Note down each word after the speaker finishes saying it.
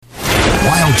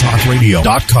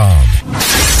WildTalkRadio.com.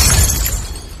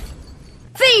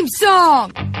 Theme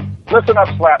song! Listen up,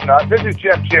 Slapnut. This is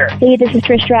Jeff Jarrett. Hey, this is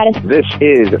Trish Stratus. This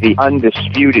is the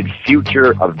undisputed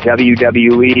future of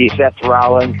WWE, Seth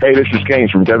Rollins. Hey, this is Kane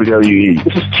from WWE.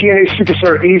 This is TNA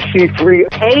Superstar EC3.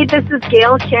 Hey, this is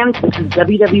Gail Kim. This is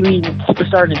WWE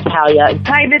Superstar Natalia.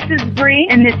 Hi, this is Bree,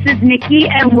 and this is Nikki,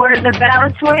 and we're the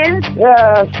Bella Twins.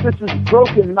 Yes, this is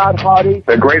Broken, not Hottie.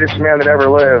 The greatest man that ever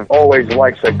lived always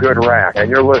likes a good rack, and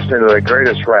you're listening to the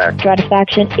greatest rack.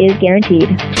 Satisfaction is guaranteed.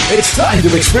 It's time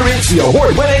to experience the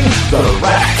award-winning The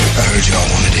Rack. I heard y'all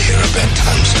wanted to hear a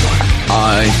bedtime story.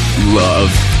 I love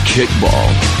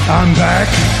kickball. I'm back,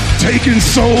 taking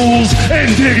souls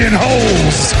and digging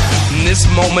holes. In this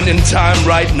moment in time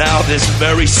right now, this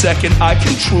very second, I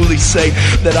can truly say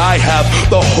that I have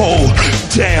the whole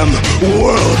damn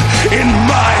world in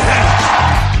my hand.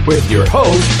 With your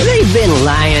host, they've been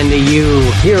lying to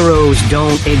you. Heroes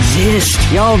don't exist.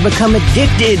 Y'all become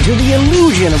addicted to the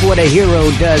illusion of what a hero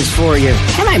does for you.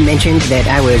 Have I mentioned that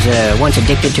I was once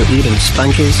addicted to eating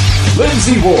sponges?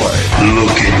 Lindsey Ward.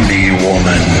 Look at me,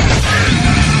 woman.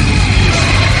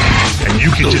 And you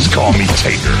can just call me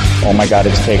Taker. Oh my God,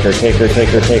 it's Taker, Taker,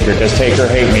 Taker, Taker. Does Taker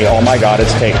hate me? Oh my God,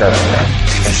 it's Taker.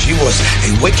 And she was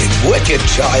a wicked, wicked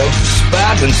child who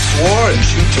spat and swore and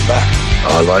chewed tobacco.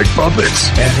 I like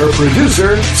puppets. And her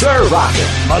producer, Sir Rockin.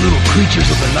 My little creatures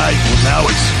of the night will now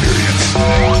experience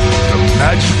the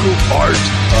magical art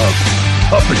of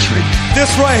puppetry. This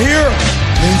right here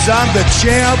means I'm the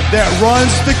champ that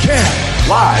runs the camp.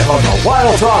 Live on the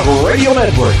Wild Talk Radio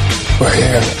Network. Right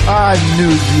here. I knew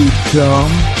you,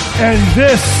 dumb. And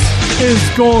this is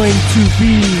going to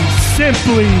be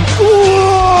simply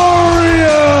glorious!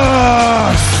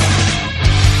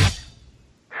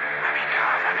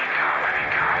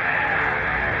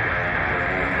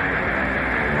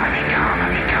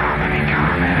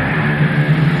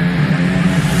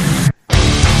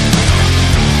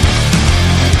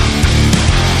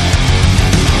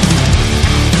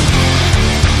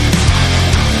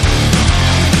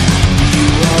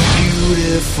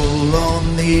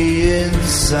 On the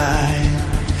inside,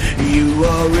 you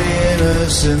are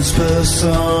innocence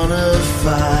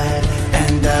personified,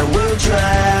 and I will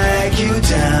drag you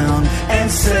down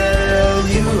and sell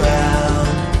you out.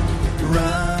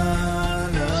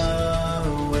 Run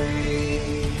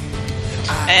away.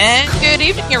 And good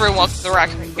evening, everyone. Welcome to The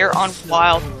Rack here on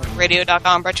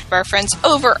WildRadio.com. Brought to you by our friends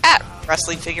over at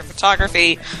Wrestling Figure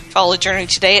Photography. Follow the journey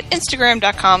today at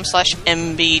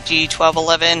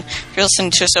Instagram.com/MBG1211. If you're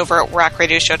listening to us over at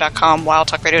RackRadioshow.com,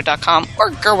 WildTalkRadio.com, or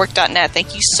GerWork.net,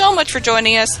 thank you so much for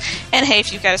joining us. And hey,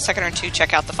 if you've got a second or two,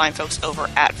 check out the fine folks over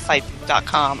at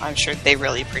FightBoot.com. I'm sure they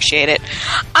really appreciate it.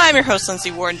 I'm your host,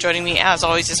 Lindsey Ward, and joining me, as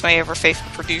always, is my ever-faithful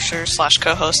producer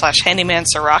 /co-host/handyman,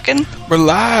 Sir Rockin. We're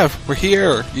live. We're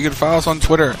here. You can follow us on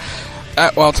Twitter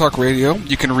at Wild Talk Radio.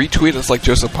 You can retweet us like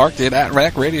Joseph Park did at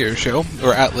Rack Radio Show,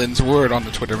 or at Lindsey Ward on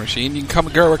the Twitter machine. You can come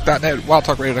to GerWork.net,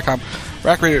 WildTalkRadio.com,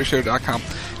 RackRadioShow.com.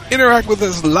 Interact with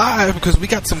us live because we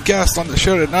got some guests on the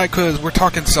show tonight because we're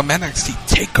talking some NXT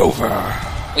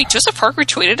TakeOver. Wait, Joseph Park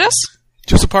retweeted us?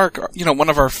 Joseph Park, one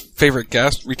of our favorite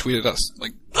guests, retweeted us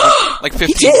like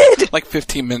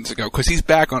 15 minutes ago because he's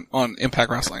back on Impact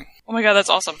Wrestling. Oh my God, that's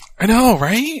awesome. I know,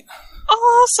 right?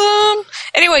 Awesome.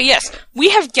 Anyway, yes,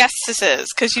 we have guestesses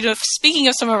because, speaking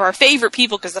of some of our favorite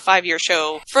people, because the 5-year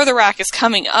show for The Rack is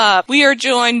coming up, we are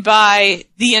joined by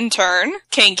the intern,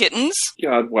 Kane Kittens.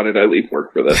 God, why did I leave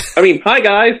work for this? I mean, hi,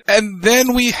 guys. And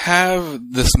then we have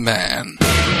this man,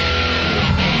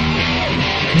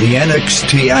 the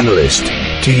NXT analyst,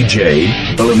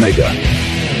 TJ Omega.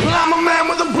 I'm a man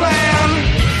with a plan.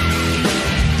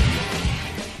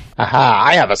 Aha,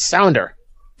 I have a sounder.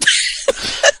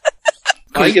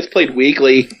 He gets played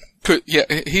weekly. Yeah,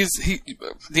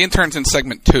 the intern's in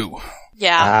segment 2.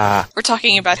 Yeah, we're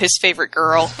talking about his favorite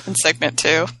girl in segment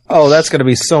 2. Oh, that's going to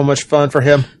be so much fun for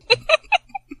him.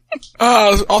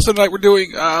 Also tonight we're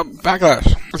doing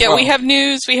Backlash. Yeah, we have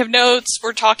news, we have notes,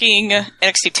 we're talking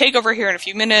NXT TakeOver here in a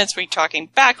few minutes, we're talking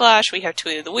Backlash, we have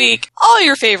Tweet of the Week, all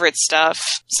your favorite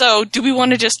stuff. So, do we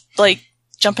want to just,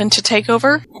 jump into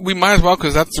TakeOver? We might as well,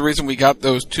 because that's the reason we got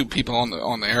those two people on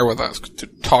the air with us to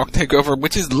talk TakeOver,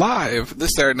 which is live this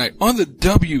Saturday night on the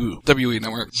WWE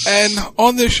Network. And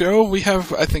on this show, we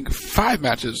have, I think, 5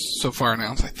 matches so far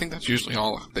announced. I think that's usually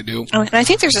all they do. Oh, and I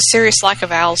think there's a serious lack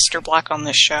of Aleister Black on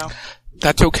this show.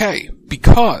 That's okay,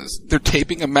 because they're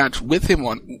taping a match with him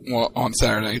on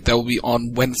Saturday that will be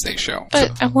on Wednesday's show.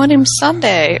 But I want him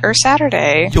Sunday or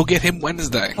Saturday. You'll get him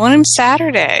Wednesday. I want him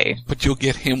Saturday. But you'll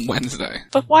get him Wednesday.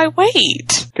 But why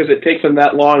wait? Because it takes him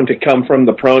that long to come from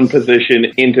the prone position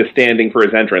into standing for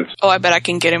his entrance. Oh, I bet I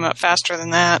can get him up faster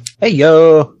than that. Hey,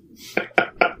 yo!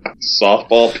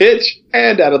 Softball pitch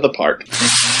and out of the park.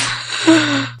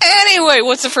 Anyway,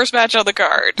 what's the first match on the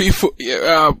card?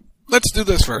 Let's do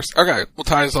this first. Okay, we'll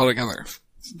tie this all together.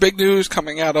 Big news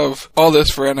coming out of all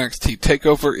this for NXT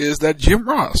TakeOver is that Jim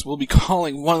Ross will be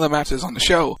calling one of the matches on the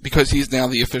show because he's now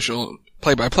the official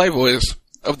play-by-play voice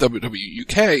of WWE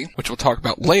UK, which we'll talk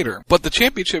about later. But the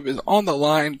championship is on the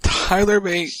line. Tyler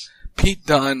Bate, Pete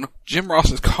Dunne, Jim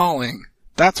Ross is calling.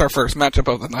 That's our first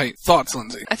matchup of the night. Thoughts,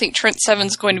 Lindsay? I think Trent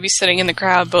Seven's going to be sitting in the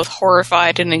crowd both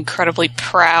horrified and incredibly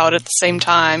proud at the same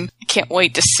time. I can't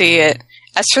wait to see it.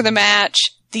 As for the match,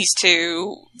 these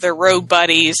two, they're road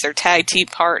buddies, they're tag team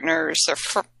partners,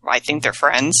 I think they're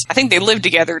friends. I think they live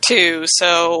together too,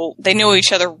 so they know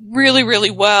each other really,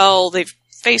 really well. They've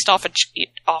faced off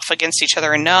against each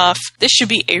other enough. This should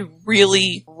be a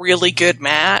really, really good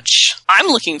match. I'm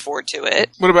looking forward to it.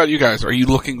 What about you guys? Are you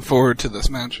looking forward to this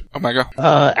match? Omega?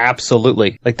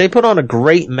 Absolutely. Like, they put on a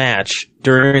great match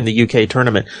during the UK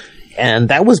tournament, and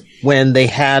that was when they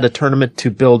had a tournament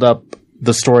to build up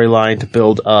the storyline, to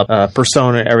build up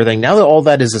persona and everything. Now that all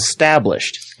that is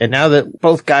established, and now that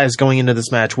both guys going into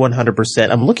this match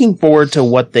 100%, I'm looking forward to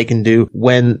what they can do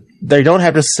when they don't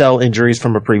have to sell injuries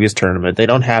from a previous tournament. They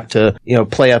don't have to,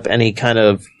 play up any kind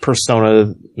of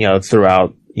persona,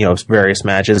 throughout, various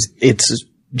matches. It's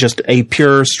just a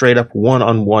pure, straight-up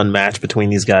one-on-one match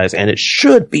between these guys, and it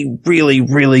should be really,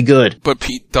 really good. But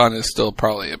Pete Dunne is still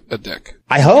probably a dick.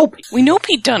 I hope. We know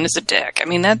Pete Dunne is a dick. I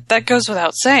mean, that goes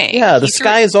without saying. Yeah, the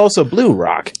sky is also blue,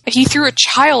 Rock. He threw a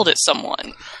child at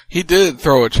someone. He did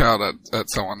throw a child at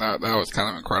someone. That was kind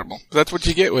of incredible. That's what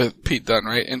you get with Pete Dunne,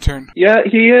 right, intern? Yeah,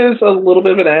 he is a little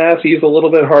bit of an ass. He's a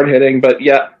little bit hard-hitting. But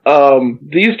yeah,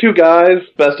 these two guys,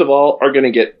 best of all, are going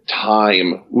to get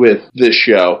time with this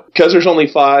show. Because there's only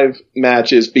 5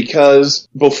 matches, because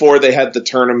before they had the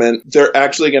tournament, they're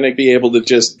actually going to be able to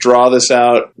just draw this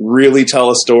out, really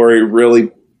tell a story, really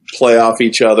play off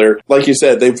each other. Like you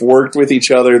said, they've worked with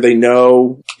each other. They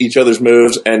know each other's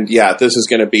moves. And yeah, this is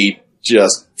going to be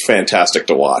just fantastic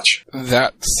to watch.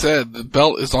 That said, the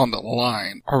belt is on the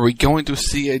line. Are we going to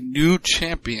see a new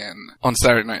champion on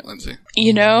Saturday night, Lindsay?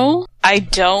 I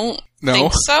don't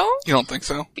think so. You don't think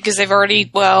so? Because they've already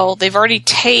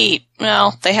taped.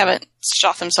 Well, they haven't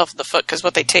shot themselves in the foot because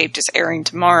what they taped is airing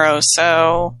tomorrow.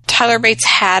 So Tyler Bates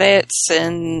had it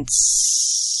since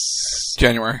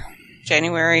January,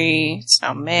 it's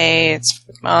now May, it's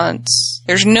months.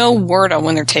 There's no word on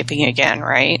when they're taping again,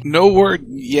 right? No word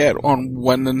yet on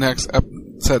when the next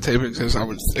set of tapings is. I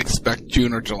would expect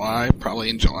June or July, probably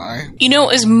in July.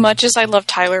 As much as I love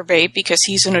Tyler Bate because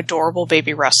he's an adorable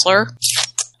baby wrestler,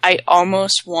 I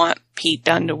almost want Pete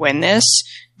Dunne to win this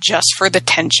just for the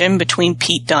tension between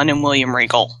Pete Dunne and William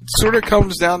Regal. It sort of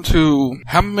comes down to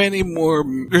how many more...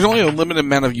 There's only a limited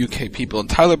amount of UK people, and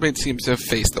Tyler Bates seems to have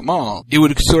faced them all. It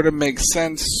would sort of make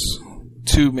sense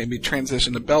to maybe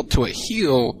transition the belt to a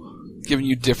heel, giving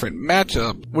you different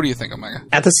matchup. What do you think, Omega?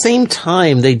 At the same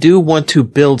time, they do want to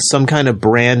build some kind of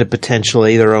brand and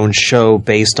potentially their own show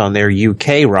based on their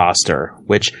UK roster,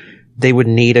 which they would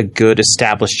need a good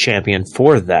established champion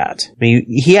for that. I mean,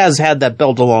 he has had that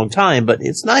belt a long time, but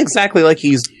it's not exactly like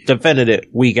he's defended it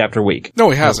week after week.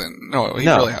 No, he hasn't. No, he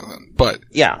really hasn't. But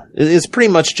yeah, it's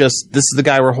pretty much just this is the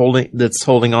guy that's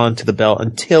holding on to the belt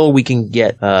until we can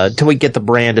get the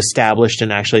brand established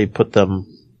and actually put them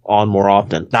on more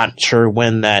often. Not sure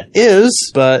when that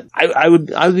is, but I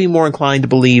would be more inclined to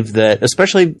believe that,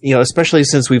 especially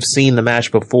since we've seen the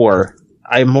match before.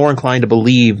 I'm more inclined to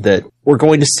believe that we're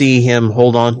going to see him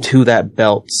hold on to that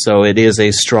belt, so it is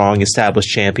a strong, established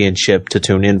championship to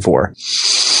tune in for.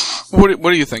 What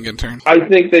do you think, intern? I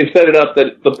think they've set it up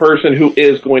that the person who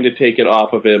is going to take it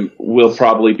off of him will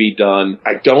probably be Dunne.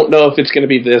 I don't know if it's going to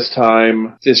be this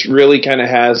time. This really kind of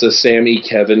has a Sammy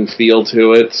Kevin feel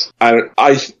to it.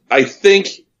 I think...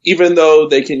 Even though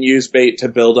they can use Bate to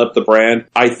build up the brand,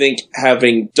 I think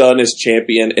having Dunne as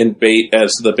champion and Bate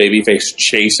as the babyface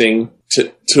chasing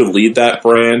to lead that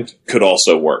brand could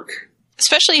also work.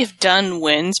 Especially if Dunne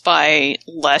wins by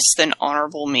less than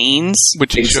honorable means.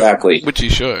 Which he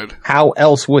should. How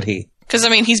else would he? Because,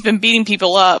 he's been beating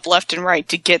people up left and right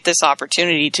to get this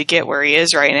opportunity to get where he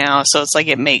is right now. So it's like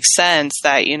it makes sense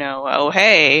that,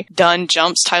 hey, Dunne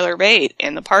jumps Tyler Bate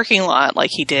in the parking lot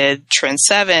like he did Trent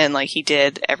Seven, like he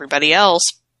did everybody else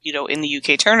in the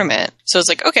UK tournament. So it's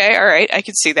like, okay, all right, I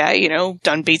can see that.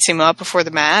 Dunn beats him up before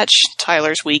the match.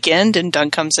 Tyler's weakened, and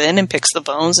Dunn comes in and picks the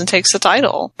bones and takes the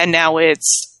title. And now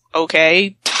it's,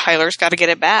 okay, Tyler's got to get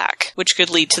it back, which could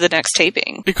lead to the next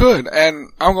taping. It could, and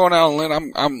I'm going out on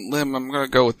limb. I'm going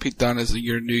to go with Pete Dunne as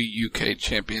your new UK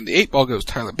champion. The 8-ball goes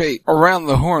Tyler Bate. Around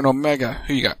the horn, Omega.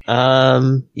 Who you got?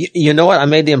 You know what? I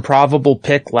made the improbable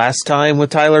pick last time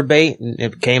with Tyler Bate, and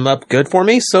it came up good for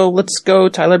me, so let's go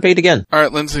Tyler Bate again. All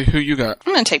right, Lindsay, who you got?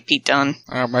 I'm going to take Pete Dunne.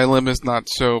 My limb is not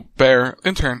so bare.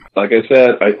 Intern. Like I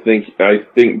said, I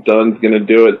think Dunn's going to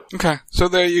do it. Okay, so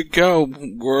there you go.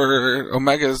 Where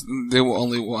Omega's the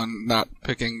only one not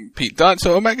picking Pete Dunne,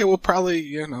 so Omega will probably,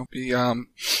 be on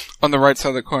the right side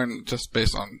of the coin just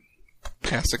based on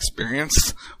past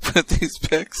experience with these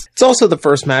picks. It's also the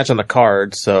first match on the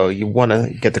card, so you want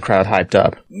to get the crowd hyped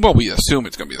up. Well, we assume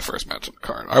it's going to be the first match on the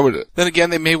card. Then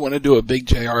again, they may want to do a big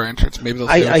JR entrance. Maybe they'll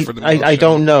save it for the middle I show.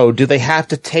 don't know. Do they have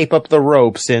to tape up the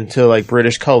ropes into like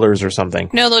British colors or something?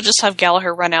 No, they'll just have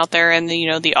Gallagher run out there in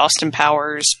the Austin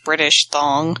Powers British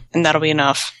thong, and that'll be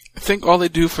enough. I think all they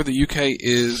do for the UK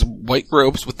is white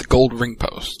ropes with the gold ring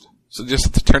post. So just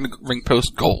have to turn the ring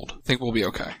post gold. I think we'll be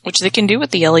okay. Which they can do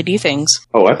with the LED things.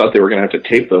 Oh, I thought they were going to have to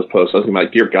tape those posts. I was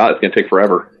like, dear God, it's going to take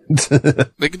forever.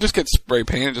 They can just get spray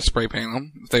paint and just spray paint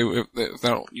them if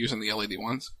they're not using the LED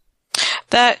ones.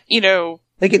 That,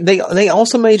 They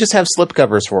also may just have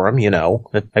slipcovers for them,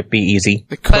 That might be easy.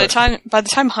 By the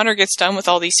time Hunter gets done with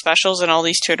all these specials and all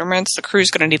these tournaments, the crew's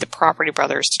going to need the Property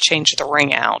Brothers to change the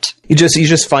ring out. You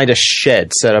just find a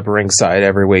shed set up ringside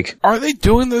every week. Are they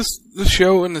doing the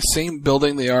show in the same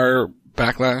building they are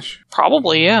Backlash?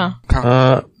 Probably, yeah.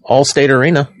 All-State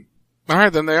Arena. All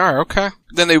right, then they are. Okay.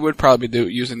 Then they would probably be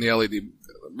using the LED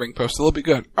ring post. It'll be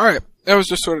good. All right. I was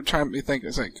just sort of trying to think.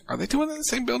 It's like, are they doing it in the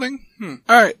same building? All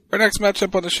right. Our next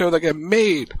matchup on the show that got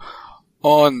made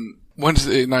on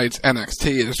Wednesday night's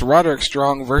NXT is Roderick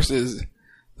Strong versus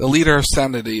the leader of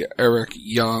Sanity, Eric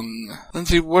Young.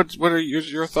 Lindsay, what are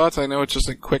your thoughts? I know it's just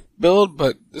a quick build,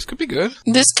 but this could be good.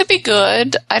 This could be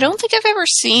good. I don't think I've ever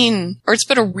seen, or it's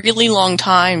been a really long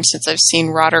time since I've seen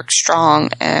Roderick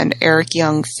Strong and Eric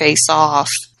Young face off.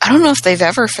 I don't know if they've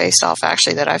ever faced off,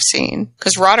 actually, that I've seen.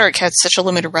 Because Roderick had such a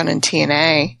limited run in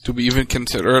TNA. Do we even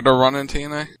consider it a run in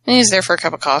TNA? He's there for a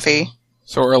cup of coffee.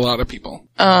 So are a lot of people.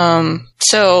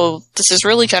 So this is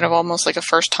really kind of almost like a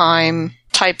first-time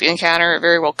type encounter. It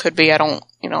very well could be. I'm not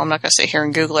going to sit here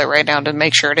and Google it right now to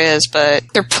make sure it is, but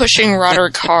they're pushing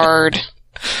Roderick hard.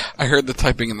 I heard the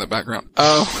typing in the background.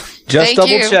 Oh. Just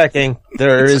double-checking.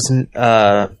 There is...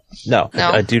 No,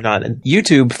 I do not.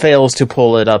 YouTube fails to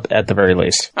pull it up at the very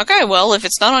least. Okay, well, if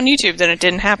it's not on YouTube, then it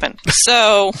didn't happen.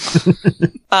 So,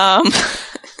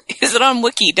 is it on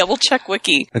Wiki? Double check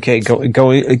Wiki. Okay, going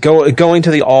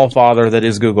to the all-father that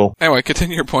is Google. Anyway,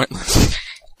 continue your point.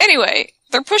 Anyway,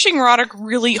 they're pushing Roderick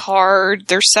really hard.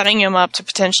 They're setting him up to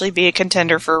potentially be a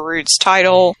contender for Rude's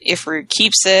title if Rude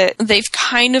keeps it. They've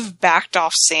kind of backed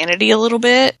off Sanity a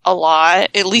lot,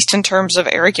 at least in terms of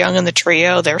Eric Young and the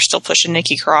trio. They're still pushing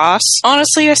Nikki Cross.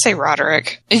 Honestly, I say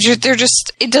Roderick.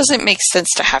 It doesn't make sense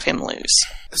to have him lose.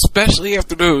 Especially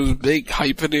after those big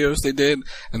hype videos they did,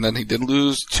 and then he did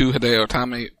lose to Hideo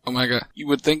Itami. Oh my God. You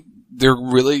would think they're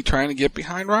really trying to get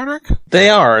behind Roderick? They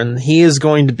are, and he is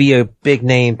going to be a big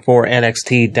name for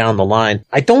NXT down the line.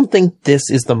 I don't think this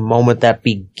is the moment that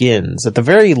begins. At the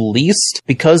very least,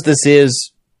 because this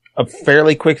is a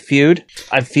fairly quick feud,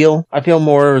 I feel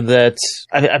more that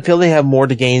I feel they have more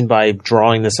to gain by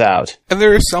drawing this out. And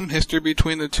there is some history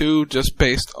between the two, just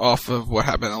based off of what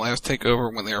happened in the last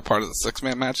takeover when they were part of the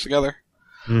six-man match together.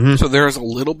 Mm-hmm. So there is a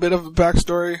little bit of a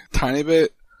backstory, tiny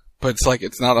bit. But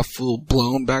it's not a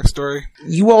full-blown backstory.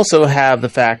 You also have the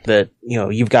fact that,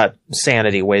 you've got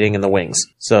Sanity waiting in the wings.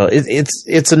 So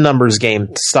it's a numbers game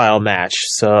style match.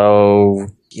 So,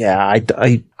 yeah,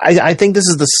 I think this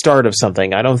is the start of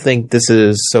something. I don't think this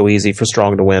is so easy for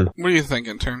Strong to win. What do you think,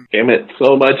 intern? Damn it,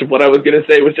 so much of what I was going to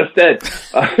say was just said.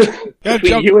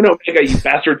 Between you and Omega, you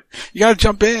bastard. You gotta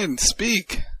jump in,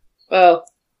 speak. Well...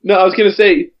 No, I was going to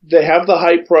say, they have the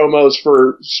hype promos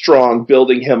for Strong,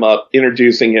 building him up,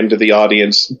 introducing him to the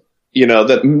audience,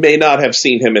 that may not have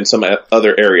seen him in some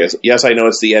other areas. Yes, I know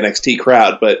it's the NXT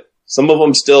crowd, but some of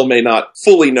them still may not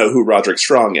fully know who Roderick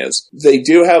Strong is. They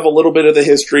do have a little bit of the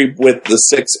history with the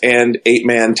 6 and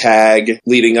 8-man tag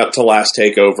leading up to last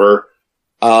takeover.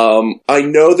 I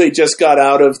know they just got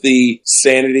out of the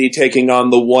Sanity taking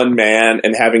on the one man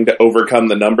and having to overcome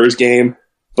the numbers game.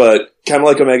 But kind of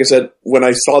like Omega said, when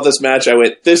I saw this match, I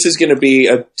went, this is going to be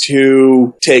a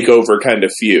 2 takeover kind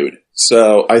of feud.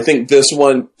 So I think this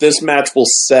match will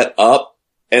set up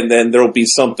and then there'll be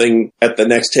something at the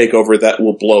next takeover that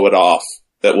will blow it off.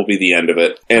 That will be the end of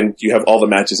it. And you have all the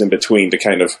matches in between to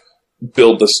kind of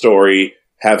build the story,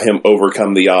 have him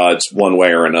overcome the odds one way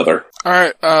or another. All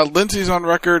right, Lindsey's on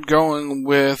record going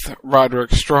with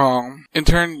Roderick Strong. In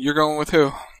turn, you're going with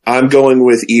who? I'm going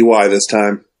with EY this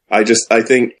time. I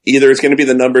think either it's going to be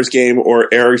the numbers game or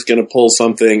Eric's going to pull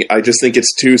something. I just think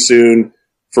it's too soon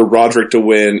for Roderick to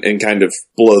win and kind of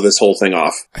blow this whole thing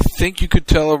off. I think you could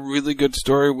tell a really good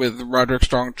story with Roderick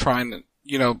Strong trying to,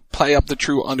 play up the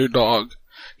true underdog.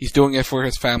 He's doing it for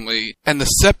his family, and the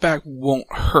setback won't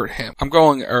hurt him. I'm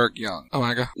going Eric Young. Oh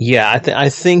my god. Yeah, I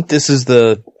think this is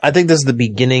the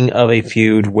beginning of a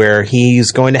feud where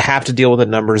he's going to have to deal with a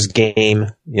numbers game.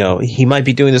 He might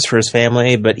be doing this for his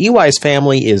family, but EY's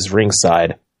family is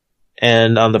ringside.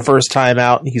 And on the first time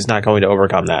out, he's not going to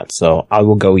overcome that. So I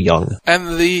will go Young.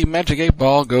 And the Magic 8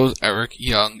 Ball goes Eric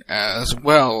Young as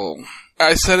well.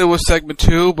 I said it was segment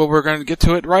 2, but we're going to get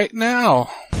to it right now.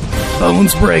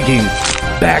 Bones breaking,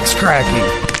 backs cracking,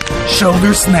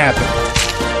 shoulders snapping.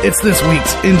 It's this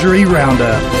week's Injury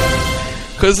Roundup.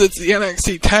 Because it's the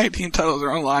NXT Tag Team titles are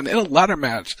on the line in a ladder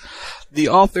match. The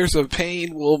Authors of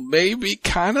Pain will maybe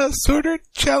kind of sort of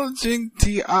challenging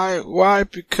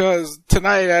DIY because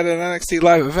tonight at an NXT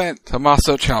live event,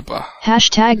 Tommaso Ciampa.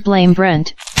 # blame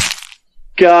Brent.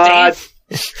 God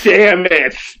damn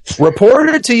it.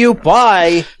 Reported to you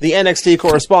by the NXT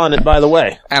correspondent, by the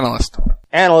way. Analyst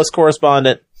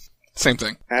correspondent. Same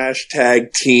thing.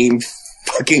 # team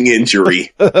fucking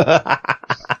injury.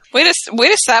 Way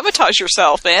to sabotage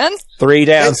yourself, man. 3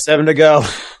 down, 7 to go.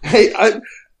 Hey,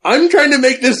 I'm trying to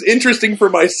make this interesting for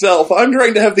myself. I'm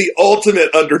trying to have the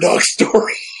ultimate underdog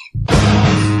story.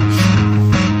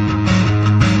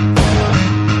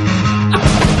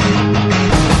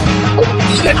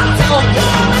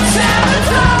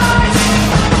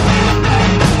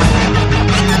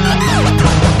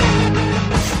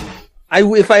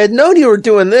 If I had known you were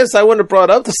doing this, I wouldn't have brought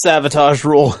up the sabotage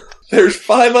rule. There's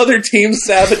 5 other teams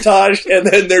sabotaged, and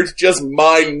then there's just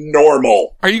my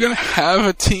normal. Are you going to have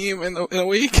a team in a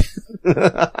week?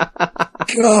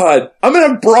 God. I'm going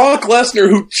to have Brock Lesnar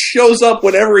who shows up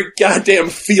whenever he goddamn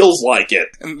feels like it.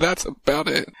 And that's about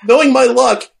it. Knowing my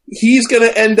luck, he's going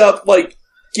to end up,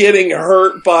 getting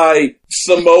hurt by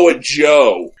Samoa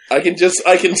Joe. I can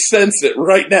sense it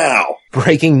right now.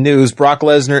 Breaking news, Brock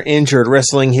Lesnar injured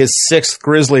wrestling his 6th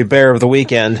grizzly bear of the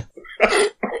weekend.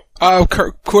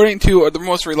 According to the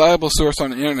most reliable source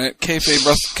on the internet,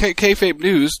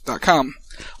 kayfabenews.com,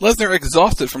 Lesnar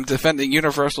exhausted from defending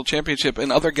Universal Championship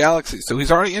in other galaxies, so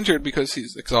he's already injured because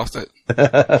he's exhausted.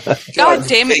 God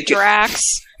damn it, Drax.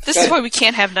 This is why we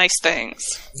can't have nice things.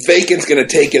 Vacan's gonna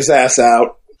take his ass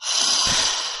out.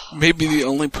 Maybe the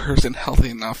only person healthy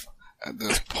enough at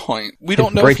this point. We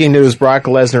don't know. Breaking news, Brock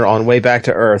Lesnar on way back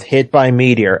to Earth, hit by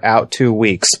meteor, out 2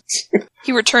 weeks.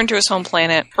 He returned to his home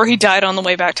planet, or he died on the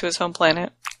way back to his home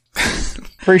planet.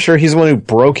 Pretty sure he's the one who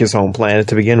broke his home planet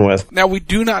to begin with. Now, we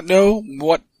do not know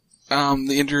what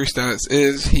the injury status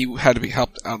is. He had to be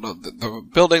helped out of the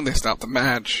building. They stopped the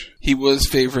match. He was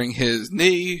favoring his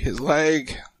knee, his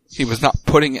leg. He was not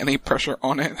putting any pressure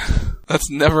on it. That's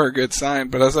never a good sign.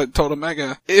 But as I told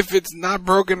Omega, if it's not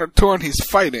broken or torn, he's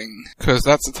fighting. Because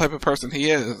that's the type of person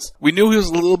he is. We knew he was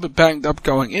a little bit banged up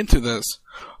going into this.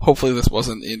 Hopefully this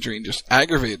wasn't the injury and just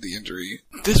aggravated the injury.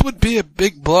 This would be a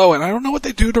big blow, and I don't know what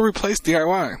they do to replace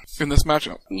DIY in this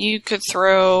matchup. You could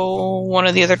throw one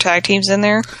of the other tag teams in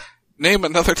there. Name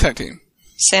another tag team.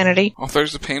 Sanity.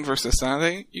 Authors of Pain versus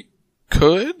Sanity? You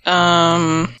could? You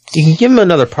can give him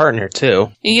another partner,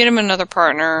 too. You get him another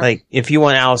partner. If you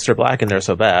want Aleister Black in there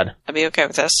so bad. I'd be okay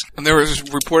with this. And there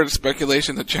was reported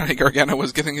speculation that Johnny Gargano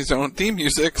was getting his own theme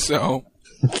music, so...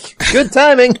 Good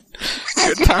timing.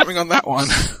 Good timing on that one.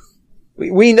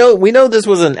 We know this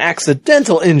was an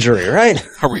accidental injury, right?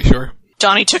 Are we sure?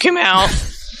 Johnny took him out.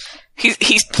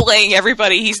 He's playing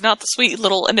everybody. He's not the sweet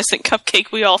little innocent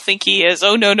cupcake we all think he is.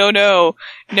 Oh no.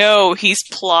 No, he's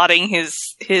plotting his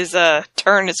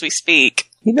turn as we speak.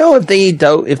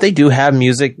 If they do have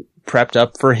music prepped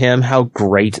up for him, how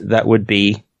great that would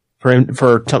be.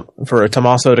 For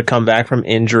Tommaso to come back from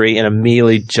injury and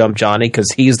immediately jump Johnny because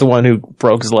he's the one who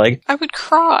broke his leg. I would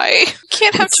cry.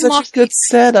 Can't have Tommaso. Such a good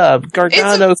setup.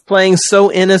 Gargano's playing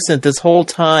so innocent this whole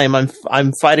time.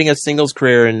 I'm fighting a singles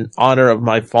career in honor of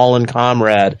my fallen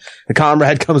comrade. The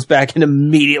comrade comes back and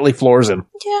immediately floors him.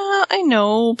 Yeah, I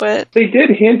know, but they did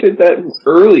hint at that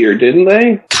earlier, didn't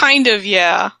they? Kind of,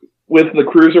 yeah. With the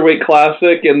Cruiserweight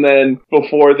Classic, and then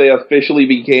before they officially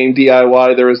became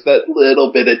DIY, there was that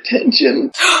little bit of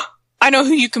tension. I know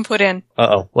who you can put in.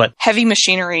 Uh-oh, what? Heavy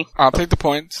Machinery. I'll take the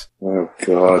points. Oh,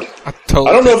 God. I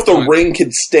don't know if the ring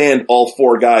could stand all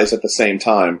 4 guys at the same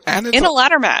time. And in a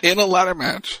ladder match. In a ladder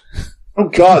match. Oh,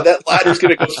 God, that ladder's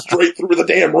going to go straight through the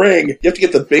damn ring. You have to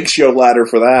get the Big Show ladder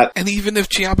for that. And even if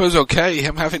Ciampa's okay,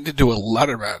 him having to do a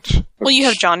ladder match. Well, you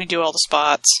have Johnny do all the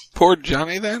spots. Poor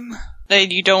Johnny, then?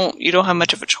 You don't have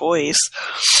much of a choice.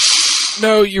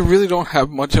 No, you really don't have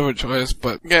much of a choice,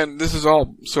 but again, this is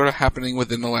all sort of happening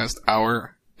within the last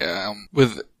hour,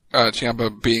 with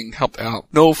Ciampa being helped out.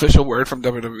 No official word from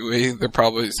WWE. They're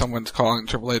probably someone's calling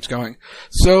Triple H going,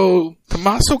 so,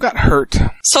 Tommaso got hurt.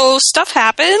 So, stuff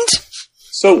happened?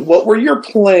 So, what were your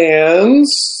plans?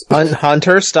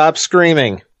 Hunter, stop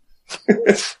screaming.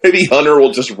 Maybe Hunter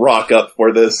will just rock up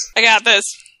for this. I got this.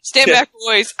 Stand back,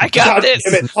 boys. I got this.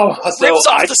 Damn it. Oh, so rips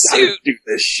off I the suit. Do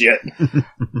this shit.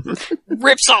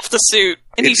 Rips off the suit,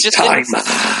 and he's just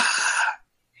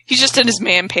in his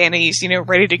man panties,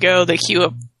 ready to go. They cue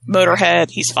up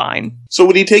Motorhead. He's fine. So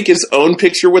would he take his own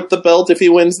picture with the belt if he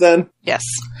wins? Then yes.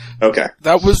 Okay.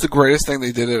 That was the greatest thing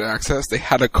they did at Access. They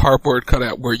had a cardboard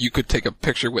cutout where you could take a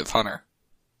picture with Hunter.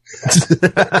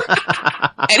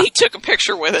 And he took a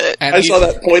picture with it. And I saw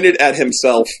that pointed at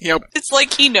himself. Yep. It's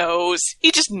like he knows.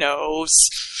 He just knows.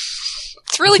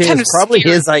 It's really kind of probably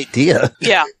scary. his idea.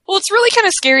 Yeah. Well, it's really kind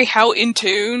of scary how in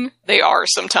tune they are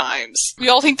sometimes. We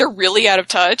all think they're really out of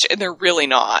touch, and they're really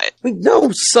not. We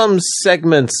know some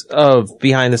segments of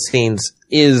behind the scenes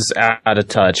is out of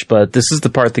touch, but this is the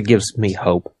part that gives me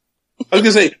hope. I was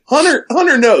going to say,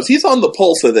 Hunter knows. He's on the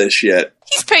pulse of this shit.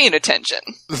 He's paying attention.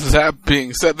 That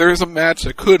being said, there is a match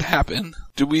that could happen.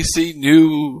 Do we see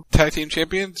new tag team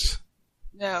champions?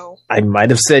 No. I might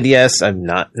have said yes. I'm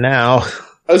not now.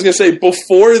 I was going to say,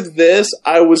 before this,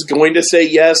 I was going to say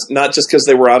yes, not just because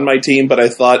they were on my team, but I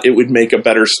thought it would make a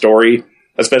better story,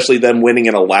 especially them winning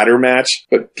in a ladder match.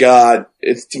 But God,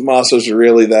 if Tommaso's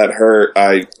really that hurt,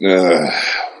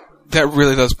 That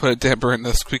really does put a damper in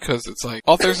this, because it's like,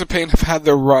 Authors of Pain have had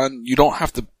their run. You don't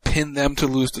have to pin them to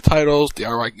lose the titles.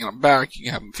 DIY can get them back. You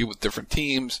can have them feud with different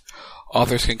teams.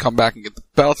 Authors can come back and get the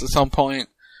belts at some point.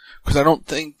 Because I don't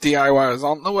think DIY is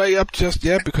on the way up just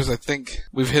yet, because I think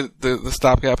we've hit the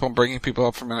stopgap on bringing people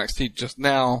up from NXT just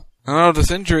now. I don't know,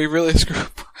 this injury really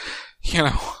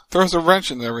throws a wrench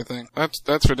into everything.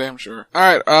 That's for damn sure.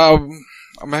 Alright,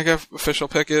 Omega official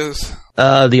pick is?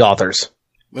 The Authors.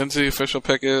 Lindsay official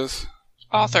pick is?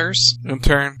 Authors. In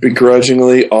turn?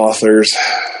 Begrudgingly, Authors.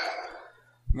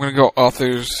 I'm gonna go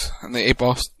Authors, and the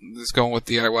 8-Ball is going with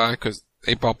DIY, because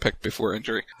 8-Ball picked before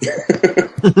injury.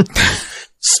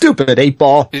 Stupid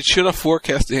 8-Ball. It should have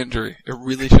forecast the injury. It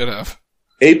really should have.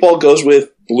 8-Ball goes with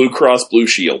Blue Cross Blue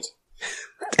Shield.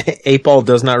 8-Ball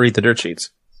does not read the dirt sheets.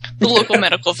 The local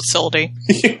medical facility.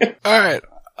 Alright,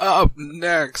 up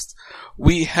next,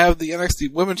 we have the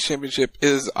NXT Women's Championship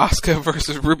is Asuka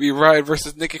versus Ruby Riott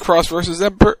versus Nikki Cross versus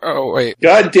Ember. Oh, wait.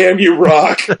 God damn you,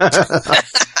 Rock.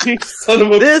 You son of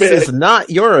a bitch. This is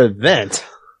not your event.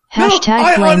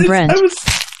 Hashtag blame Brent.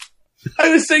 I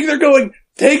was sitting there going,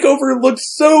 TakeOver looked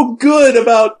so good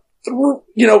about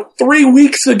 3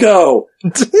 weeks ago.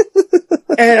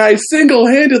 And I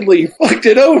single-handedly fucked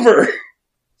it over.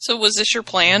 So was this your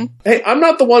plan? Hey, I'm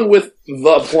not the one with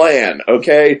the plan,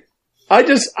 okay? I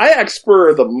act spur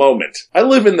of the moment. I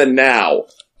live in the now.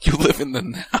 You live in the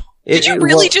now. Did you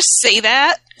really just say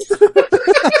that?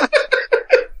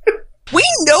 We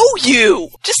know you!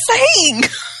 Just saying!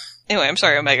 Anyway, I'm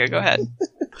sorry, Omega, go ahead.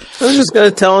 I was just going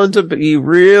to tell him to be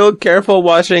real careful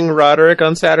watching Roderick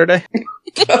on Saturday.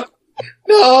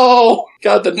 No!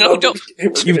 God, don't.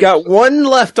 You've got one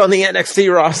left on the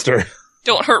NXT roster.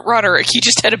 Don't hurt Roderick. He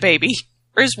just had a baby.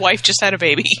 Or his wife just had a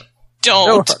baby.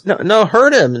 Don't. No,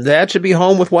 hurt him. Dad should be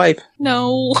home with wife.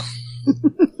 No.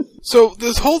 So,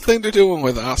 this whole thing they're doing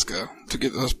with Asuka, to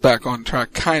get us back on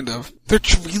track, kind of, they're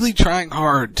really trying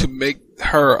hard to make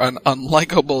her an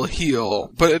unlikable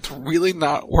heel, but it's really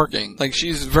not working. Like,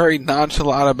 she's very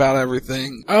nonchalant about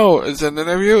everything. Oh, is it an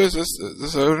interview? Is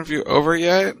this interview over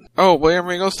yet? Oh, William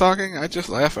Regal's talking? I just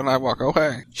laugh and I walk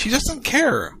away. She doesn't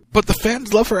care, but the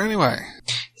fans love her anyway.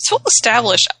 It's well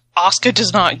established Asuka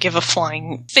does not give a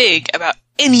flying fig about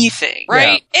anything,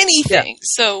 right? Yeah. Anything. Yeah.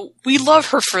 So, we love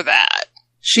her for that.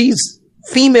 She's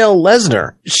female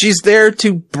Lesnar. She's there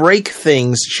to break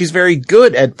things. She's very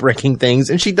good at breaking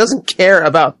things, and she doesn't care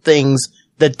about things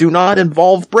that do not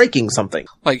involve breaking something.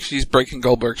 Like she's breaking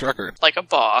Goldberg's record. Like a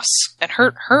boss. And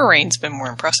her reign's been more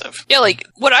impressive. Yeah, like,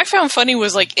 what I found funny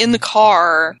was, like, in the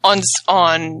car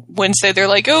on Wednesday, they're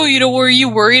like, oh, were you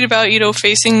worried about,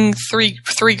 facing three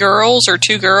girls or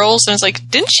 2 girls? And it's like,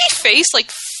 didn't she face, like,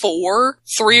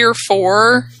 3 or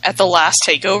 4 at the last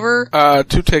takeover.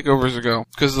 2 takeovers ago,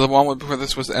 because the one before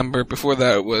this was Ember. Before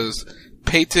that it was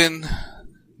Peyton,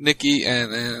 Nikki,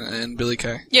 and Billie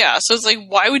Kay. Yeah, so it's like,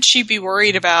 why would she be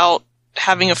worried about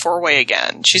having a 4-way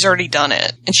again? She's already done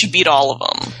it, and she beat all of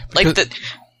them.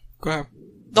 Go ahead.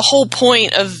 The whole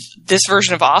point of this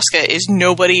version of Asuka is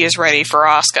nobody is ready for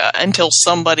Asuka until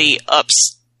somebody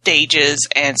upstages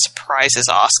and surprises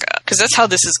Asuka. Because that's how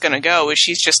this is going to go, is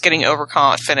she's just getting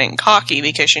overconfident and cocky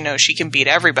because she knows she can beat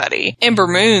everybody. Ember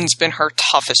Moon's been her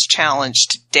toughest challenge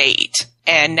to date.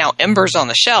 And now Ember's on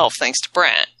the shelf thanks to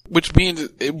Brent. Which means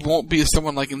it won't be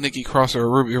someone like a Nikki Cross or a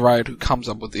Ruby Riott who comes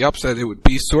up with the upset. It would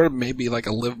be sort of maybe like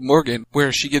a Liv Morgan,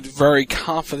 where she gets very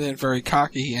confident, very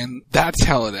cocky, and that's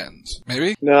how it ends.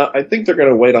 Maybe? No, I think they're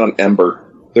gonna wait on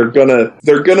Ember. They're gonna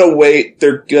wait.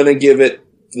 They're gonna give it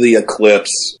the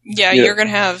Eclipse. Yeah, you're gonna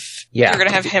have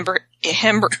Ember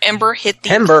hit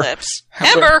the Eclipse.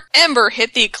 Ember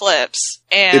hit the Eclipse,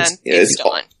 and it's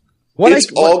done.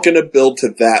 It's all going to build to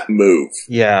that move.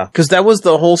 Yeah, because that was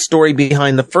the whole story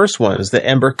behind the first one, is that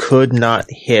Ember could not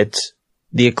hit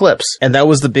the Eclipse. And that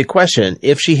was the big question.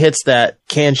 If she hits that,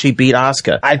 can she beat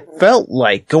Asuka? I felt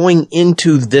like going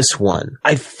into this one,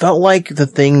 I felt like the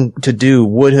thing to do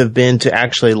would have been to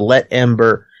actually let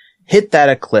Ember hit that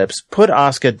Eclipse, put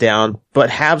Asuka down, but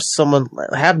have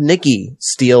Nikki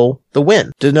steal the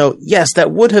win. To know, yes,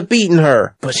 that would have beaten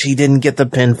her, but she didn't get the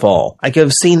pinfall. I could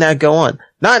have seen that go on.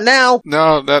 Not now.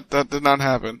 No, that did not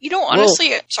happen. You know,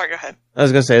 honestly, sorry, go ahead. I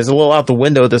was gonna say, it's a little out the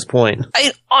window at this point.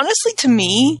 Honestly, to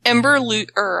me,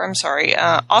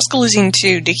 Asuka losing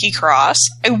to Nikki Cross,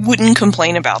 I wouldn't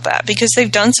complain about that, because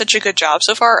they've done such a good job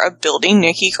so far of building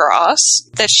Nikki Cross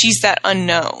that she's that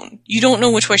unknown. You don't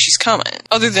know which way she's coming,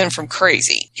 other than from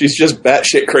crazy. She's just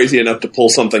batshit crazy enough to pull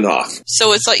something off.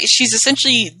 So it's like, she's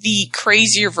essentially the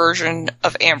crazier version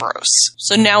of Ambrose.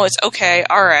 So now it's okay,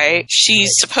 alright, she's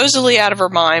supposedly out of her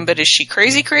mind, but is she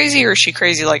crazy or is she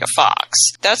crazy like a fox?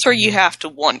 That's where you have to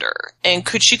wonder. And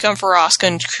could she come for Asuka,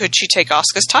 and could she take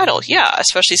Asuka's title? Yeah,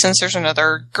 especially since there's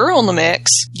another girl in the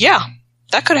mix. Yeah,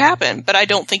 that could happen, but I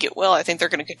don't think it will. I think they're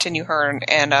going to continue her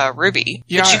and Ruby.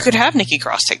 Yeah. But you could have Nikki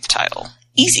Cross take the title.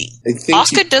 Easy.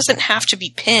 Asuka doesn't have to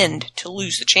be pinned to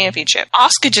lose the championship.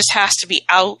 Asuka just has to be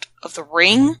out of the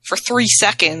ring for 3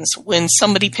 seconds when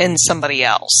somebody pins somebody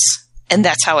else. And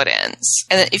that's how it ends.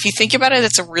 And if you think about it,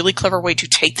 it's a really clever way to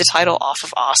take the title off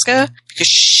of Asuka, because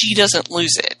she doesn't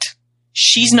lose it.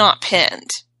 She's not pinned.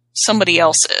 Somebody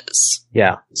else is.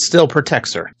 Yeah, still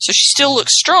protects her. So she still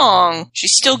looks strong,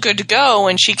 she's still good to go,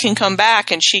 and she can come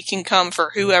back, and she can come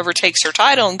for whoever takes her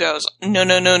title and goes,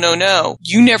 no.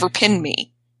 You never pinned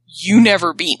me. You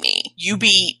never beat me. You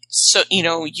beat,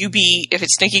 if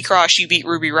it's Nikki Cross, you beat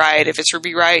Ruby Riott. If it's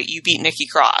Ruby Riott, you beat Nikki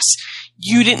Cross.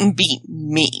 You didn't beat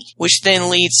me, which then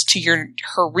leads to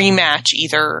her rematch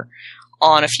either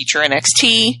on a future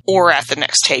NXT or at the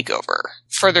next takeover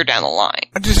further down the line.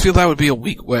 I just feel that would be a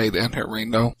weak way to end her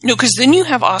reign, though. No, because then you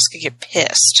have Asuka get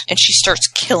pissed and she starts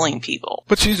killing people.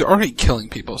 But she's already killing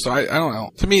people, so I don't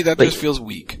know. To me, that just feels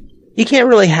weak. You can't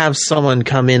really have someone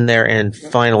come in there and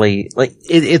finally,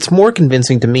 it's more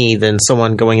convincing to me than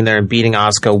someone going in there and beating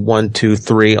Asuka 1, 2,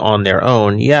 3 on their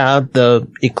own. Yeah, the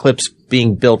Eclipse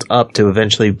being built up to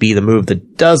eventually be the move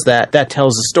that does that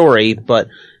tells the story, but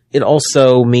it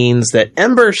also means that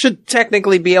Ember should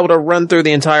technically be able to run through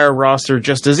the entire roster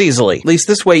just as easily. At least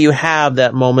this way you have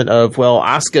that moment of, well,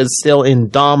 Asuka's still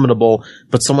indomitable,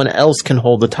 but someone else can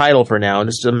hold the title for now, and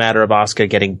it's just a matter of Asuka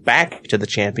getting back to the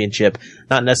championship,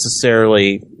 not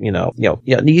necessarily,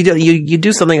 you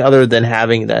do something other than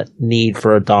having that need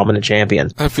for a dominant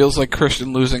champion. That feels like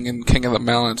Christian losing in King of the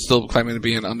Mountain and still claiming to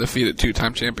be an undefeated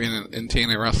 2-time champion in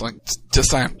TNA Wrestling.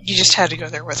 Just saying. You just had to go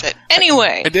there with it.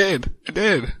 Anyway. I did.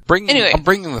 I'm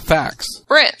bringing the facts.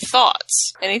 Brent,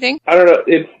 thoughts? Anything? I don't know.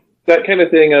 It's that kind of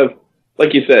thing of,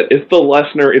 like you said, it's the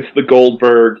Lesnar, it's the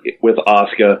Goldberg with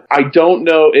Asuka. I don't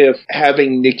know if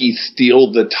having Nikki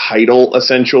steal the title,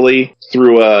 essentially,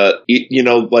 through a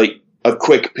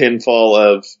quick pinfall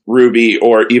of Ruby,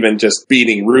 or even just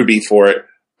beating Ruby for it,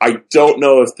 I don't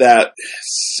know if that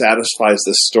satisfies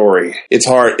the story. It's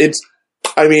hard.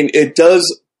 It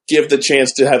does give the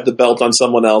chance to have the belt on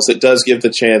someone else. It does give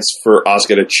the chance for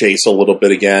Asuka to chase a little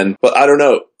bit again. But I don't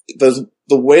know.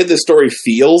 The way the story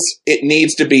feels, it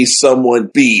needs to be someone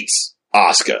beats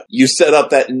Asuka. You set up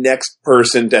that next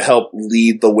person to help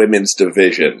lead the women's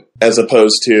division, as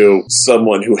opposed to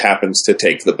someone who happens to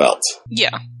take the belt.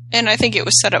 Yeah. And I think it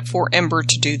was set up for Ember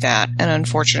to do that. And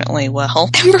unfortunately,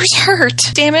 Ember's hurt.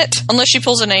 Damn it. Unless she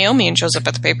pulls a Naomi and shows up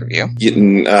at the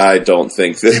pay-per-view. I don't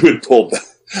think they would pull that.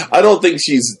 I don't think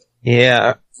she's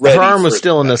ready. Her arm was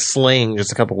still in a sling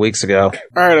just a couple weeks ago.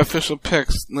 All right, official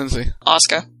picks, Lindsay.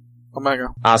 Asuka. Omega.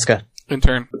 Asuka.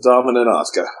 Intern. The dominant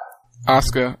Asuka.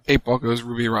 Asuka. 8-ball goes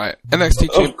Ruby Riott. NXT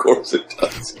Of course it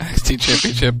does. NXT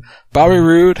Championship. Bobby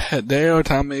Roode, Hideo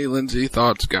Itami, Lindsay,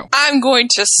 thoughts, go. I'm going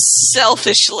to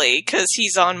selfishly, because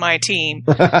he's on my team,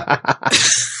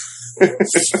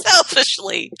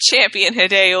 selfishly champion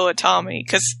Hideo Itami,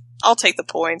 because I'll take the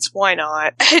points. Why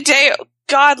not? Hideo,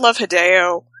 God love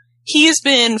Hideo. He has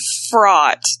been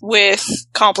fraught with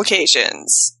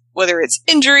complications, whether it's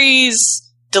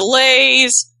injuries,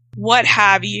 delays, what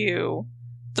have you.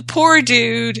 The poor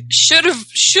dude should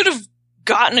have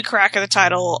gotten a crack at the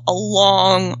title a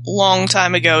long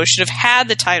time ago. Should have had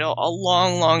the title a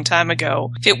long time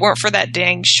ago if it weren't for that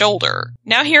dang shoulder.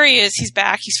 Now here he is. He's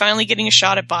back. He's finally getting a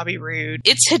shot at Bobby Roode.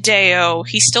 It's Hideo.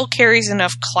 He still carries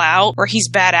enough clout, or he's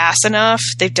badass enough.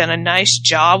 They've done a nice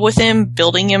job with him,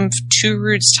 building him to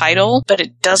Roode's title, but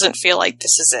it doesn't feel like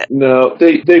this is it. No,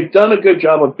 they've done a good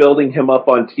job of building him up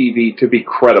on TV to be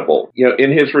credible. You know,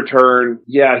 in his return,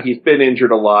 yeah, he's been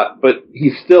injured a lot, but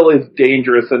he still is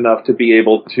dangerous enough to be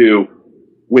able to,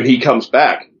 when he comes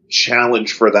back,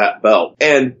 challenge for that belt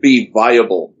and be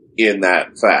viable in that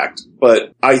fact.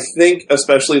 But I think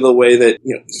especially the way that,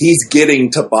 you know, he's getting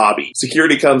to Bobby.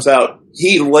 Security comes out,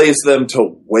 he lays them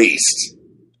to waste.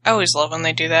 I always love when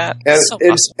they do that. And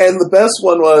the best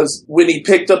one was when he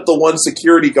picked up the one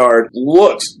security guard,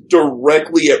 looked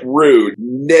directly at Roode,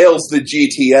 nails the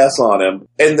GTS on him,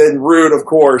 and then Roode, of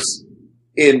course,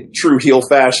 in true heel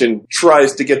fashion,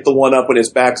 tries to get the one up when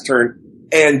his back's turned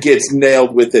and gets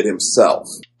nailed with it himself.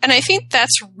 And I think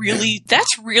that's really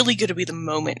going to be the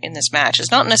moment in this match.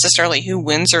 It's not necessarily who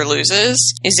wins or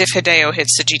loses, is if Hideo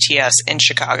hits the GTS in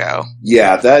Chicago.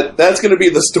 Yeah, that's going to be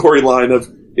the storyline of,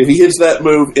 if he hits that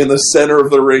move in the center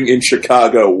of the ring in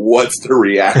Chicago, what's the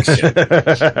reaction?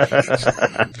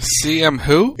 CM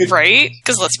who? Right?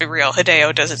 Because let's be real,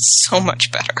 Hideo does it so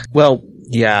much better. Well,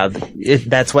 yeah,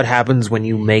 that's what happens when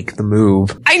you make the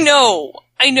move. I know,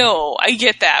 I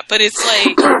get that, but it's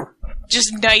like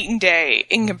just night and day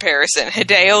in comparison.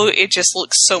 Hideo, it just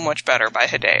looks so much better by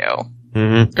Hideo.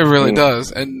 Mm-hmm. It really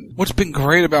does. And what's been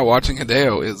great about watching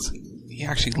Hideo is he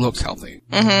actually looks healthy.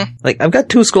 Mm-hmm. Like, I've got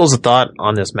two schools of thought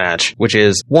on this match, which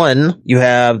is, one, you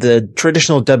have the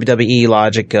traditional WWE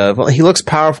logic of, well, he looks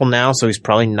powerful now, so he's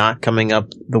probably not coming up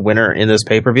the winner in this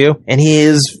pay-per-view. And he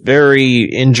is very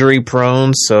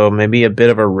injury-prone, so maybe a bit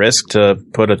of a risk to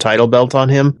put a title belt on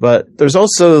him. But there's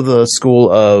also the school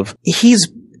of,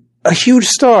 he's a huge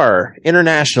star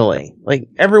internationally. Like,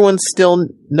 everyone still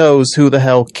knows who the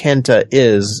hell Kenta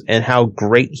is and how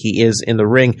great he is in the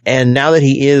ring. And now that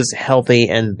he is healthy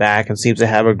and back and seems to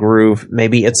have a groove,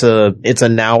 maybe it's a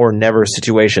now or never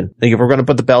situation. Like, if we're going to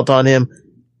put the belt on him,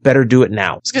 better do it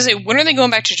now. I was going to say, when are they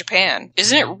going back to Japan?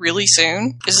 Isn't it really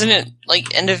soon? Isn't it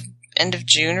like end of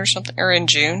June or something? Or in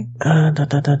June? Don't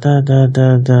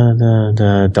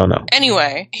know.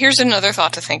 Anyway, here's another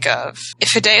thought to think of. If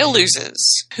Hideo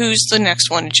loses, who's the next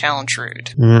one to challenge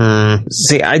Roode?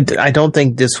 See, I don't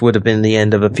think this would have been the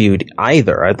end of a feud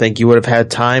either. I think you would have had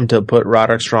time to put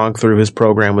Roderick Strong through his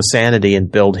program with Sanity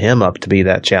and build him up to be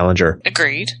that challenger.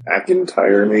 Agreed.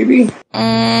 McIntyre, maybe?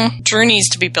 Drew needs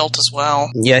to be built as well.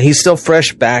 Yeah, he's still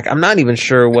fresh back. I'm not even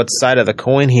sure what side of the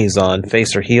coin he's on,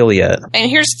 face or heel yet. And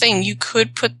here's the thing, you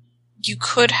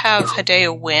could have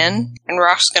Hideo win, and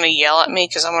Rock's going to yell at me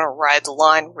because I'm going to ride the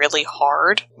line really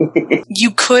hard.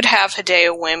 You could have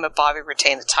Hideo win, but Bobby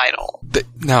retain the title.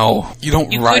 No, you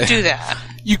don't. You could do that.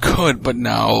 You could, but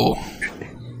no.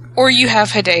 Or you have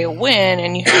Hideo win,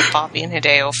 and you have Bobby and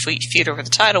Hideo feud over the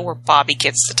title, where Bobby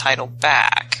gets the title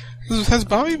back. Has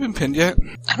Bobby been pinned yet?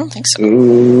 I don't think so.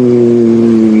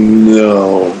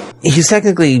 No. He's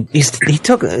technically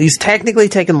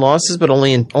taken losses, but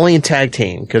only in tag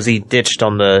team because he ditched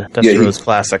on the Dusty Rhodes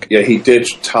Classic. Yeah, he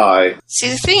ditched Ty. See,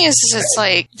 the thing is it's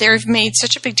like they've made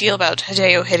such a big deal about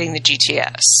Hideo hitting the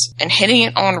GTS and hitting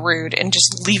it on Roode and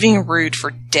just leaving Roode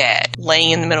for dead,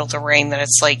 laying in the middle of the ring. That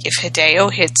it's like if Hideo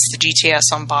hits the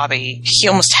GTS on Bobby, he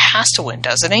almost has to win,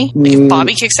 doesn't he? Like if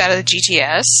Bobby kicks out of the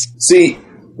GTS. See,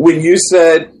 when you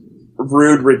said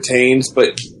Roode retains,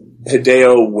 but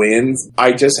Hideo wins,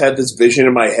 I just had this vision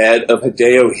in my head of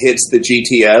Hideo hits the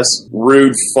GTS,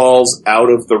 Roode falls out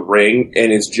of the ring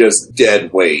and is just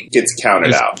dead weight, gets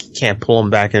counted out. Can't pull him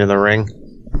back into the ring.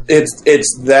 It's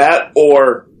that,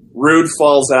 or Rude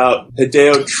falls out.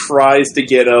 Hideo tries to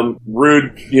get him.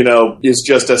 Rude, is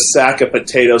just a sack of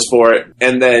potatoes for it.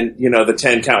 And then, the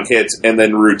 10 count hits, and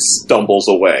then Rude stumbles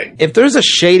away. If there's a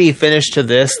shady finish to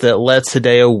this that lets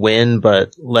Hideo win,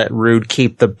 but let Rude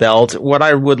keep the belt, what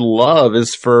I would love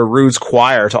is for Rude's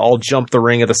choir to all jump the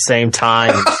ring at the same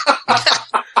time.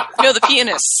 No, the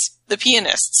pianists. The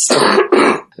pianists.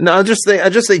 No, I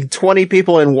just think 20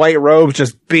 people in white robes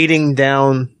just beating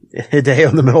down Hideo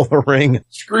in the middle of the ring.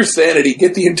 Screw sanity.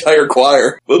 Get the entire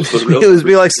choir. It would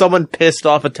be like someone pissed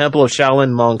off a temple of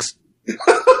Shaolin monks.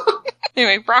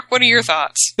 Anyway, Brock, what are your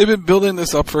thoughts? They've been building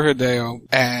this up for Hideo,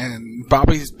 and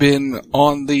Bobby's been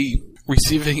on the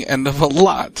receiving end of a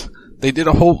lot. They did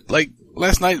a whole,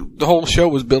 last night, the whole show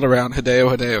was built around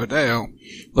Hideo.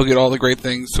 Look at all the great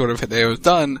things sort of Hideo's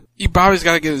done. Bobby's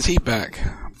got to get his heat back.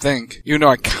 Even though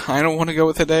I kind of want to go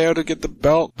with Hideo to get the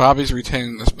belt, Bobby's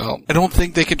retaining this belt. I don't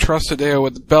think they can trust Hideo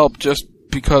with the belt just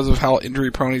because of how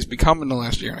injury prone he's become in the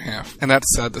last year and a half. And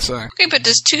that's sad to say. Okay, but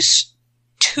does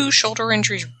two shoulder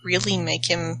injuries really make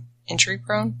him injury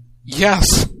prone?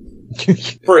 Yes.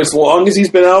 For as long as he's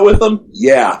been out with them?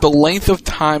 Yeah. The length of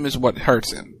time is what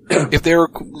hurts him. If they were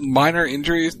minor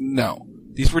injuries, no.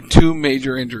 These were two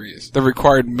major injuries that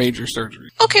required major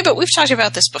surgery. Okay, but we've talked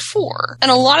about this before. And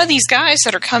a lot of these guys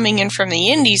that are coming in from the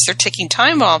indies, they're ticking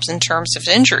time bombs in terms of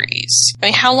injuries. I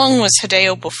mean, how long was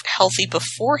Hideo healthy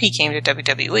before he came to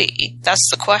WWE? That's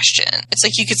the question. It's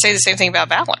like you could say the same thing about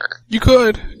Balor. You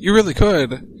could. You really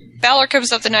could. Balor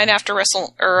comes up the night after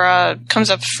comes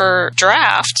up for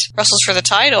draft, wrestles for the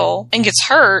title, and gets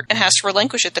hurt and has to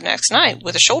relinquish it the next night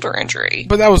with a shoulder injury.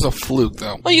 But that was a fluke,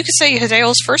 though. Well, you could say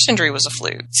Hideo's first injury was a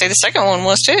fluke. Say the second one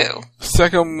was, too.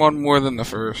 Second one more than the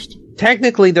first.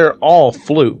 Technically, they're all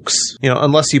flukes,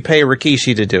 unless you pay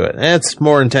Rikishi to do it. It's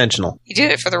more intentional. He did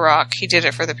it for The Rock. He did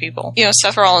it for the people.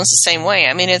 Seth Rollins the same way.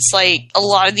 I mean, it's like a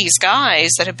lot of these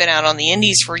guys that have been out on the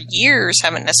indies for years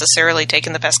haven't necessarily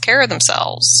taken the best care of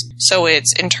themselves. So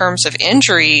it's, in terms of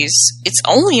injuries, it's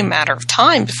only a matter of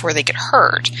time before they get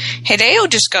hurt.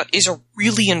 Hideo is a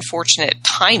really unfortunate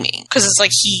timing, because it's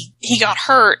like he got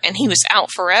hurt and he was out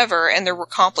forever, and there were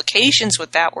complications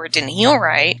with that where it didn't heal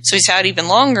right, so he's out even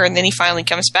longer, and then he finally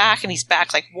comes back, and he's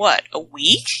back a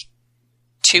week?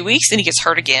 2 weeks? Then he gets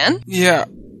hurt again? Yeah.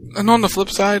 And on the flip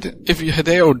side, if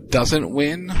Hideo doesn't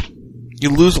win, you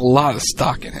lose a lot of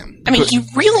stock in him. I mean,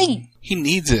 he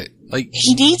needs it.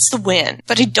 He needs the win,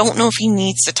 but I don't know if he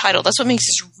needs the title. That's what makes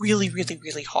this really, really,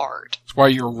 really hard. That's why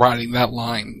you're riding that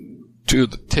line to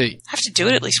the T. I have to do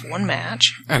it at least one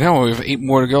match. I know, we have 8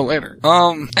 more to go later.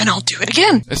 And I'll do it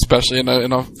again. Especially in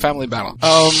a family battle.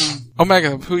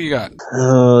 Omega, who you got?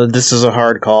 This is a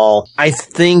hard call. I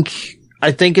think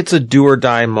it's a do or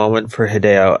die moment for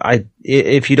Hideo.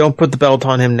 If you don't put the belt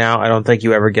on him now, I don't think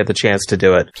you ever get the chance to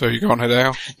do it. So you're going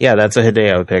Hideo? Yeah, that's a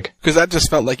Hideo pick. Because that just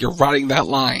felt like you're riding that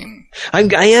line. I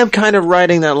am kind of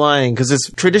riding that line, because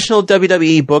it's traditional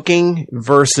WWE booking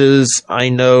versus I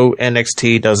know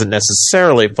NXT doesn't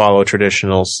necessarily follow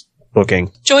traditional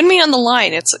booking. Join me on the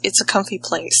line. It's a comfy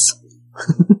place.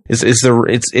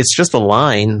 It's just a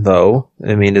line, though.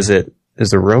 I mean, is there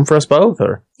room for us both,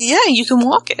 or? Yeah, you can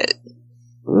walk it.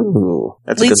 Ooh,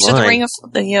 that's leads a good line.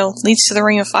 Leads to the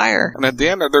Ring of Fire. And at the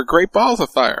end, they're great balls of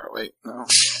fire. Wait, no.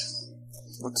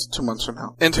 That's 2 months from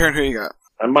now. Intern, who you got?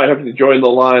 I might have to join the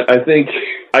line. I think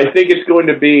it's going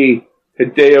to be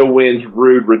Hideo wins,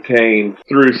 Rude retains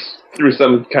through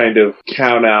some kind of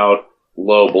count out,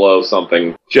 low blow,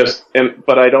 something.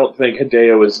 But I don't think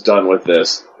Hideo is done with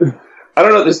this. I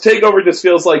don't know, this takeover just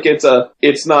feels like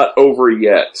it's not over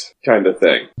yet kind of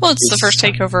thing. Well, it's the first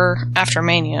takeover after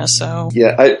Mania, so...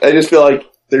 Yeah, I just feel like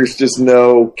there's just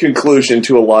no conclusion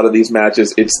to a lot of these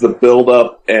matches. It's the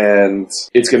build-up, and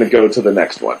it's going to go to the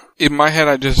next one. In my head,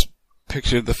 I just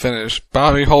pictured the finish.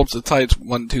 Bobby holds the tights,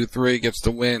 1, 2, 3, gets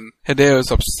the win. Hideo's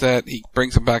upset. He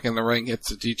brings him back in the ring, hits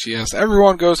the GTS.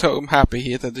 Everyone goes home happy.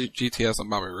 He hit the GTS on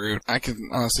Bobby Roode. I can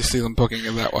honestly see them booking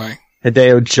it that way.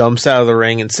 Hideo jumps out of the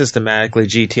ring and systematically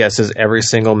GTS's every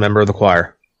single member of the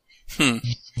choir.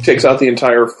 Takes out the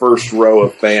entire first row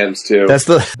of fans too.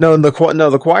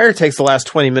 The choir takes the last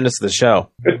 20 minutes of the show.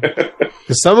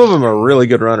 Some of them are really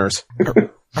good runners.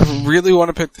 I really want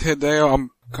to pick Hideo.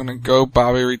 I'm gonna go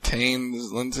Bobby retains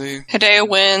Lindsey. Hideo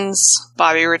wins,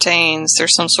 Bobby retains.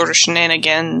 There's some sort of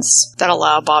shenanigans that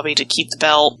allow Bobby to keep the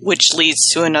belt, which leads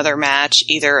to another match,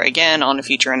 either again on a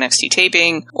future NXT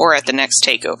taping or at the next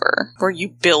takeover, where you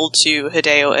build to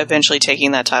Hideo eventually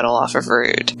taking that title off of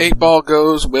Rude. 8 Ball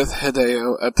goes with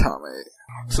Hideo Itami.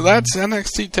 So that's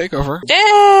NXT TakeOver.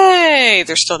 Yay!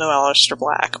 There's still no Aleister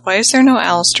Black. Why is there no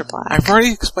Aleister Black? I've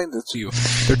already explained this to you.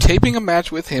 They're taping a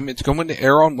match with him. It's going to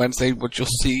air on Wednesday, which you'll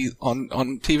see on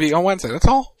TV on Wednesday. That's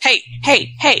all. Hey!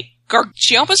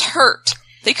 Ciampa's hurt.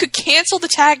 They could cancel the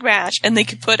tag match and they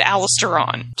could put Aleister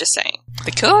on. Just saying.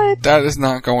 They could. That is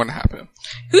not going to happen.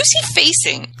 Who's he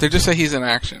facing? They just say he's in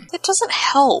action. That doesn't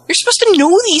help. You're supposed to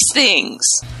know these things.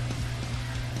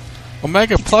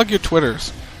 Omega, plug your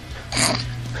Twitters.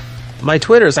 My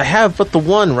Twitters, I have but the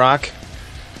one, Rock.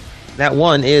 That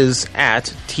one is at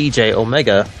TJ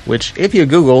Omega, which, if you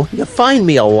Google, you'll find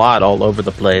me a lot all over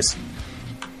the place.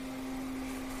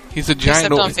 He's a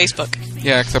giant... Except on Facebook.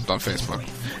 Yeah, except on Facebook.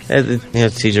 Yeah,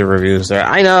 TJ Reviews there.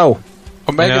 I know!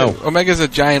 Omega's a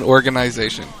giant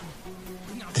organization.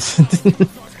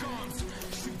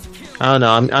 I don't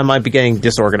know, I might be getting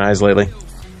disorganized lately.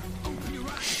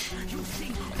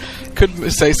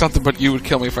 Could say something, but you would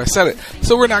kill me if I said it.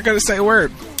 So we're not going to say a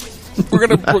word. We're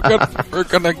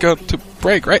gonna go to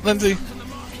break, right, Lindsay?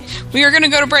 We are going to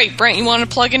go to break. Brent, you want to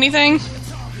plug anything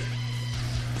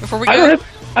before we go?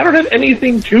 I don't have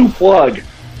anything to plug.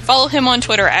 Follow him on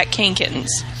Twitter at CaneKittens.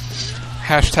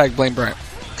 Hashtag blame Brent.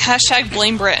 Hashtag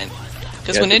blame Brent.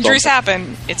 Because when injuries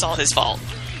happen, it's all his fault.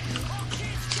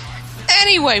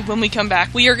 Anyway, when we come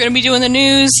back, we are going to be doing the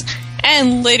news.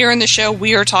 And later in the show,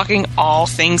 we are talking all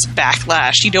things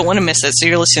Backlash. You don't want to miss it. So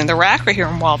you're listening to The Rack right here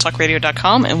on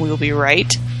WildTalkRadio.com, and we will be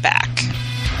right back.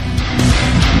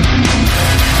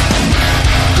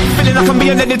 Feeling like I'm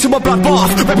being led into a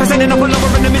bloodbath, representing a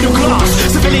lover in the middle class.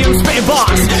 Civilians spitting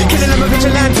bars, killing them a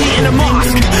vigilante in a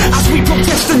mask. As we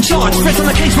protest and charge, press on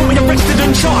the case when we arrested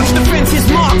and charged. The fence is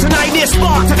marked, and I near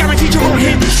sparked. I guarantee you won't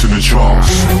hear this in the charge.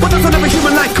 What does another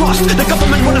human life cost? The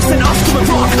government wanna send us to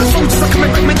Iraq. Soldiers are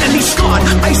coming back mentally scarred.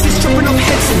 ISIS chopping off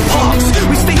heads in parks.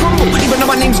 We stay humble, even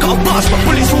though our name's got a buzz. But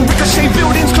bullets will ricochet,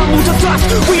 buildings crumble to dust.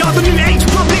 We are the new age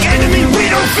public enemy. We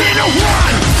don't fear no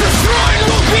one. Destroying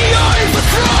will be our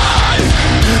overthrow.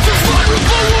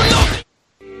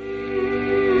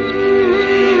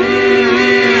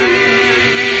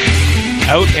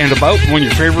 Out and about when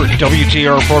your favorite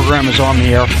WTR program is on the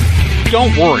air?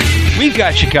 Don't worry, we've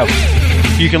got you covered.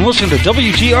 You can listen to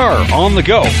WTR on the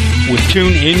go with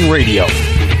TuneIn Radio.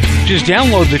 Just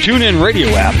download the TuneIn Radio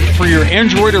app for your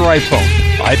Android or iPhone,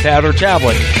 iPad or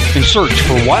tablet, and search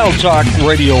for Wild Talk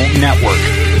Radio Network.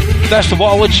 Best of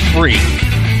all, it's free.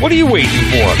 What are you waiting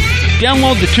for?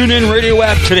 Download the TuneIn Radio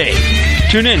app today.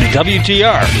 Tune in to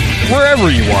WTR,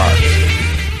 wherever you are.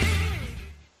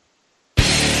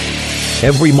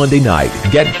 Every Monday night,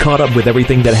 get caught up with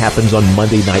everything that happens on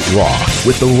Monday Night Raw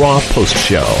with the Raw Post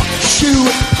Show.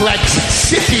 Suplex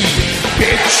City,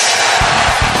 bitch!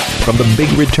 From the big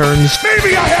returns...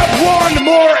 Maybe I have one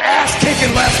more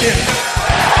ass-kicking left in me.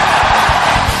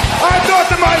 I thought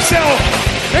to myself,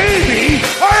 maybe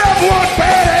I have one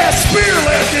badass spear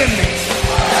left in me.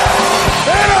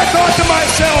 Then I thought to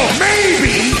myself,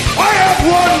 maybe I have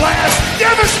one last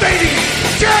devastating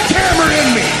jackhammer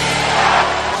in me.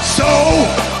 So,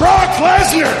 Brock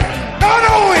Lesnar, not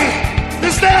only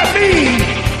does that mean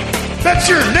that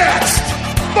you're next,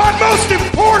 but most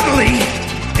importantly,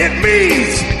 it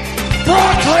means,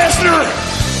 Brock Lesnar,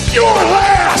 you're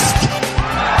last!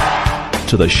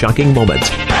 To the shocking moment.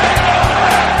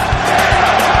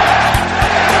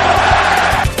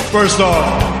 First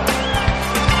off,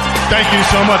 thank you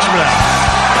so much for that.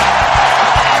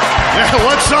 Yeah,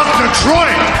 what's up,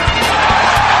 Detroit?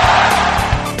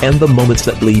 And the moments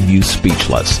that leave you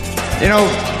speechless. You know,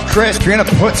 Chris, if you're going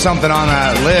to put something on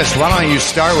that list, why don't you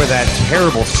start with that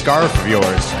terrible scarf of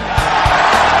yours?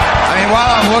 I mean, while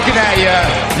I'm looking at you,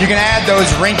 you can add those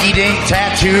rinky-dink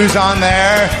tattoos on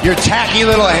there, your tacky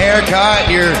little haircut,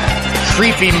 your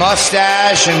creepy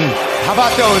mustache, and how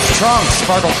about those trunks,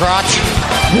 Sparkle Crotch?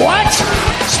 What?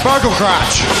 Sparkle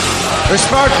Crotch. They're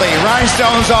sparkly,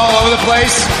 rhinestones all over the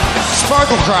place.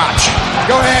 Sparkle Crotch.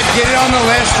 Go ahead, get it on the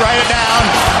list, write it down.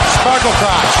 Sparkle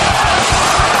Crotch.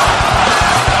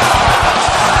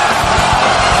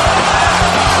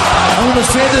 I'm going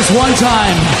to say this one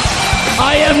time.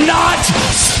 I am not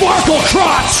Sparkle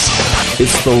Crotch!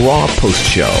 It's the Raw Post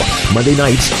Show, Monday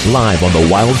nights, live on the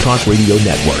Wild Talk Radio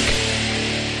Network.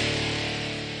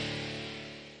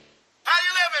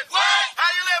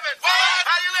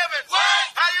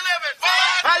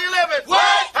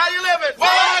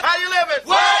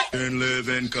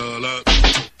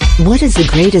 What is the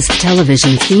greatest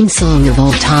television theme song of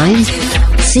all time?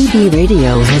 CB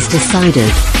Radio has decided.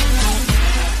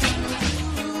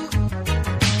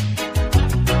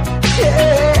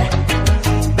 Yeah.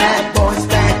 Bad boys,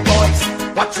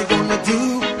 what you gonna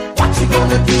do? What you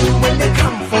gonna do when they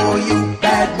come for you?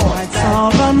 Bad boys,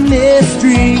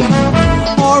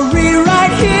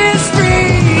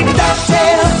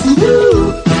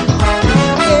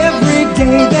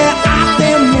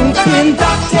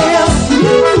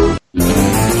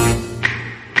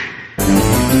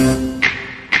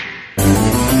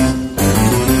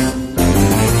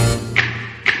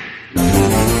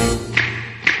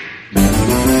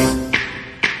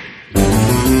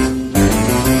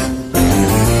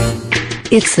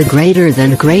 It's the Greater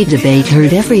Than Great debate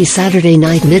heard every Saturday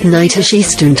night midnight-ish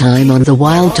Eastern Time on the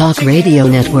Wild Talk Radio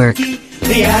Network.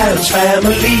 The Addams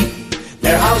Family,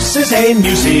 their house is a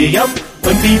museum.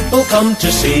 When people come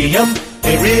to see them,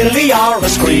 they really are a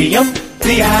scream.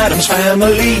 The Addams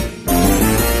Family.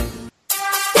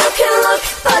 You can look,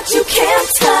 but you can't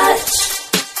touch.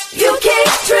 You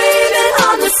keep dreaming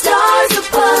on the stars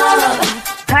above.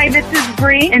 Hi, this is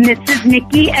Bree, and this is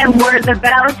Nikki, and we're the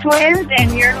Battle Twins,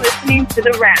 and you're listening to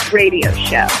the Rap Radio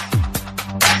Show.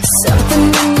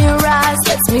 Something in your eyes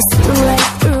lets me see right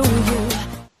through you.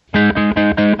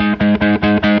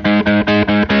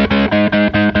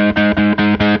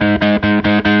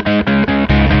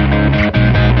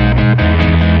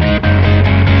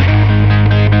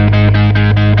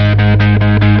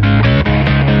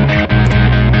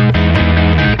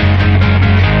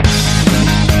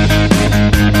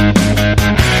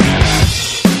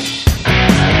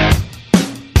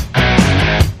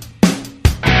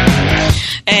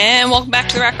 Welcome back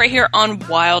to the rack right here on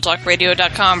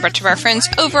WildTalkRadio.com, brought to our friends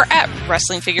over at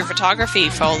Wrestling Figure Photography.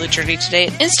 Follow the journey today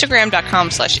at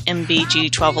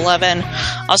Instagram.com/MBG1211.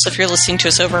 Also, if you're listening to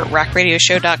us over at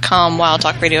RackRadioshow.com,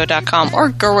 WildTalkRadio.com,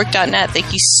 or Gerwick.net,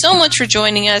 thank you so much for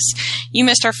joining us. You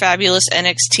missed our fabulous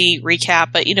NXT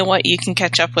recap, but you know what? You can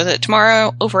catch up with it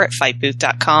tomorrow over at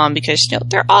FightBooth.com because, you know,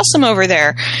 they're awesome over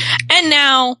there. And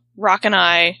now, Rock and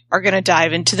I are going to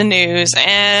dive into the news,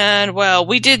 and, well,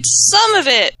 we did some of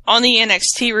it on the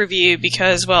NXT review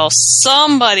because, well,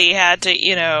 somebody had to,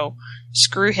 you know,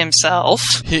 screw himself.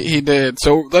 He did.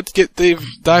 So let's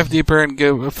dive deeper and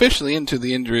go officially into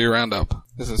the injury roundup.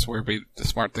 This is where it'd be the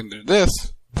smart thing to do this.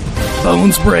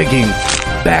 Bones breaking,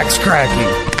 backs cracking,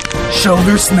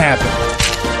 shoulders snapping.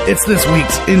 It's this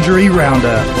week's injury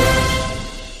roundup.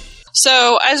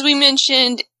 So, as we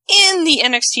mentioned in the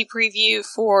NXT preview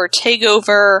for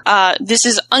TakeOver, this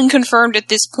is unconfirmed at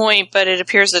this point, but it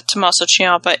appears that Tommaso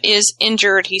Ciampa is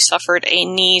injured. He suffered a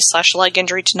knee/leg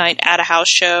injury tonight at a house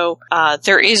show.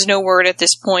 There is no word at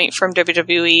this point from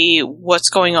WWE what's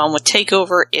going on with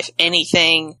TakeOver, if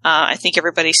anything. I think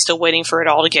everybody's still waiting for it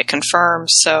all to get confirmed,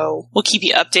 so we'll keep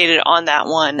you updated on that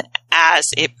one as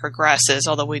it progresses,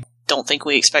 although we don't think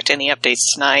we expect any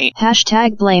updates tonight.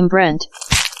 #blame Brent.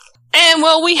 And,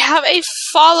 well, we have a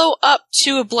follow-up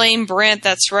to a Blame Brent.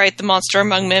 That's right, the monster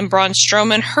among men, Braun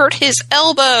Strowman, hurt his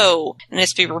elbow. And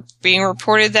it's being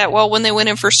reported that, well, when they went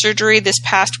in for surgery this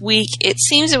past week, it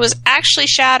seems it was actually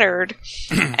shattered,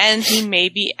 and he may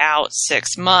be out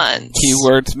 6 months.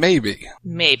 Keywords maybe.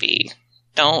 Maybe.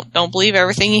 Don't believe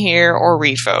everything you hear or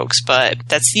read, folks, but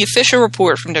that's the official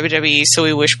report from WWE, so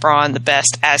we wish Braun the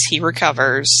best as he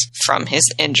recovers from his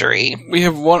injury. We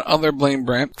have one other Blame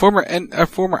Brent. Former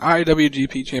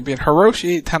IWGP champion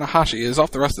Hiroshi Tanahashi is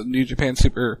off the rest of the New Japan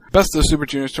Best of Super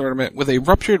Juniors tournament with a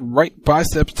ruptured right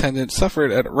biceps tendon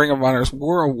suffered at Ring of Honor's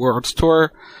War of Worlds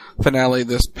tour finale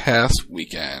this past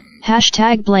weekend.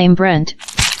 #blame Brent.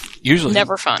 Usually,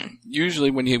 never fun. Usually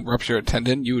when you rupture a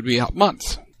tendon, you would be out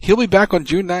months. He'll be back on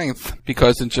June 9th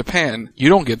because in Japan, you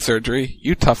don't get surgery,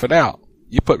 you tough it out.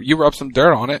 You rub some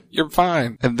dirt on it, you're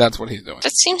fine. And that's what he's doing.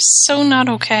 That seems so not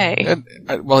okay. And,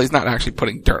 well, he's not actually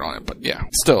putting dirt on it, but yeah.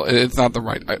 Still, it's not the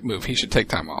right move. He should take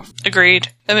time off. Agreed.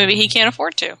 But maybe he can't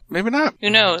afford to. Maybe not.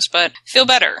 Who knows, but feel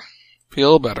better.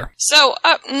 Feel better. So,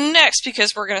 up next,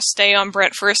 because we're going to stay on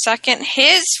Brent for a second,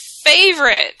 his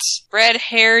favorite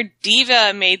red-haired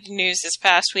diva made the news this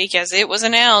past week as it was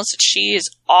announced that she is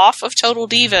off of Total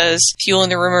Divas, fueling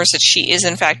the rumors that she is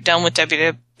in fact done with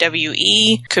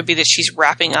WWE. Could be that she's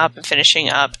wrapping up and finishing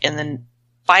up and then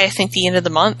by, I think, the end of the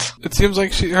month. It seems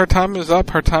like her time is up.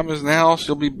 Her time is now.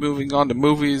 She'll be moving on to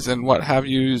movies and what have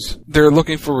yous. They're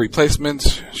looking for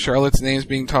replacements. Charlotte's name is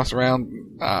being tossed around.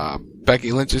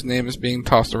 Becky Lynch's name is being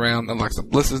tossed around. Alexa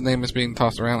Bliss's name is being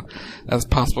tossed around as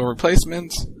possible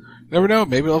replacements. Never know.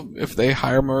 Maybe if they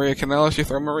hire Maria Kanellis, you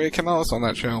throw Maria Kanellis on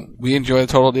that show. We enjoy the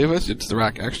Total Divas. It's the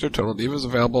Rack Extra. Total Divas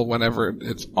available whenever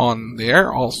it's on the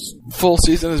air. All full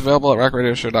season is available at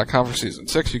RackRadioShow.com for season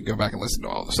 6. You can go back and listen to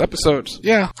all those episodes.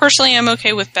 Yeah. Personally, I'm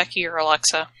okay with Becky or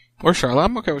Alexa. Or Charlotte.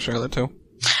 I'm okay with Charlotte, too.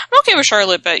 I'm okay with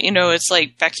Charlotte, but, it's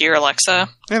like Becky or Alexa.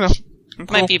 Cool.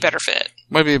 Might be a better fit.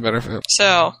 Might be a better fit.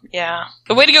 So, yeah.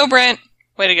 But way to go, Brent.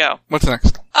 Way to go. What's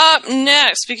next? Up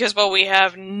next, because, we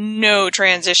have no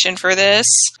transition for this.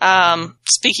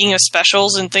 Speaking of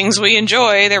specials and things we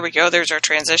enjoy, there we go, there's our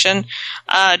transition.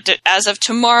 As of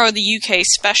tomorrow, the UK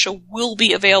special will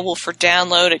be available for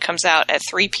download. It comes out at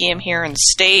 3 p.m. here in the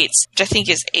States, which I think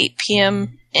is 8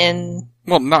 p.m. in...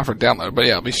 Well, not for download, but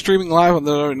yeah, it'll be streaming live on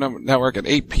the network at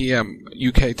 8 p.m.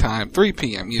 UK time, 3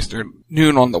 p.m. Eastern,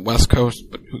 noon on the West Coast,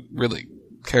 but really...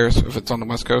 cares if it's on the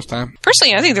West Coast time.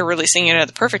 Personally, I think they're releasing it at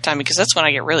the perfect time because that's when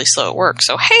I get really slow at work.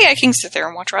 So, hey, I can sit there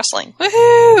and watch wrestling.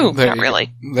 Woohoo! Not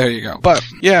really. There you go. But,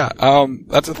 yeah,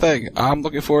 that's the thing. I'm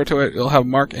looking forward to it. You'll have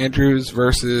Mark Andrews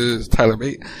versus Tyler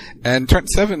Bate. And Trent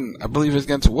Seven, I believe, is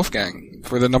against Wolfgang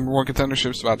for the number 1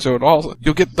 contendership spot. So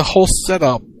you'll get the whole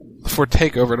setup for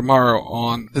TakeOver tomorrow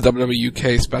on the WWE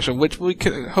UK special, which will be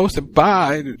hosted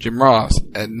by Jim Ross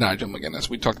and Nigel McGuinness.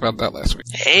 We talked about that last week.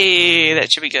 Hey,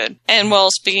 that should be good. And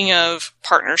well, speaking of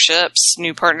partnerships,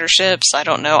 new partnerships, I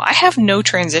don't know. I have no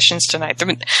transitions tonight. The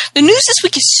news this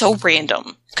week is so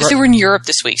random because they were in Europe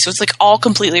this week, so it's like all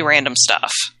completely random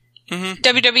stuff. Mm-hmm.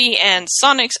 WWE and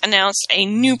Sonics announced a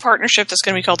new partnership that's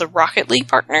going to be called the Rocket League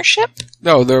Partnership.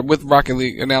 No, they're with Rocket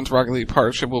League. Announced Rocket League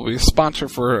Partnership will be a sponsor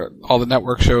for all the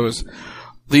network shows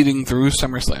leading through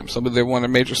SummerSlam. So they're one of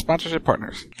the major sponsorship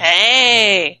partners.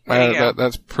 Hey! There you go.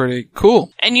 That's pretty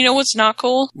cool. And you know what's not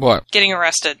cool? What? Getting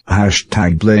arrested.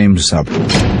 Hashtag blame sub.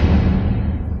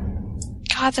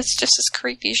 God, that's just as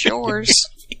creepy as yours.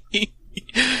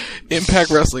 Impact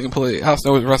Wrestling employee Al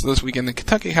Snow was arrested this weekend in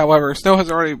Kentucky. However, Snow has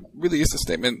already released a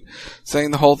statement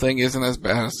saying the whole thing isn't as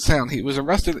bad as it sounds. He was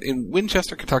arrested in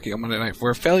Winchester, Kentucky on Monday night for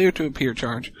a failure to appear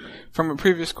charge from a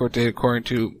previous court date, according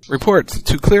to reports.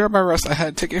 To clear up my arrest, I had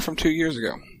a ticket from 2 years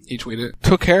ago. He tweeted,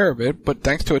 took care of it, but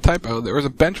thanks to a typo, there was a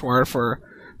bench warrant for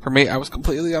me I was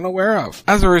completely unaware of.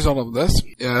 As a result of this,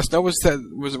 Snow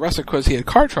was arrested because he had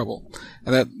car trouble,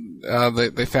 and that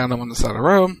they found him on the side of the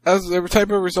road. As a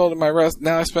typo result of my arrest,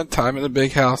 now I spent time in the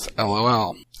big house,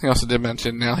 LOL. He also did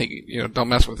mention now don't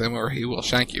mess with him or he will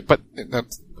shank you, but that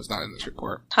was not in this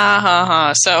report. Ha ha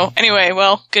ha. So anyway,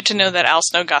 well, good to know that Al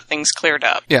Snow got things cleared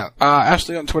up. Yeah,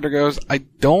 Ashley on Twitter goes, I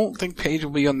don't think Paige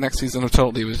will be on next season of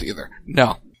Total Divas either.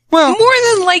 No. Well, more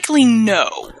than likely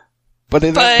no. But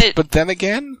then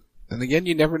again,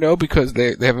 you never know because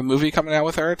they have a movie coming out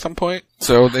with her at some point,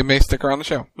 so they may stick her on the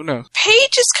show. Who knows?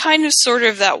 Paige is kind of sort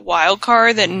of that wild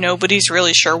card that nobody's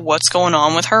really sure what's going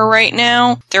on with her right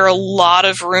now. There are a lot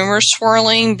of rumors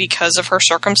swirling because of her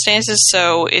circumstances,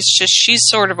 so it's just she's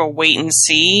sort of a wait and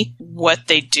see what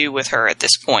they do with her at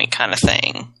this point kind of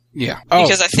thing. Yeah.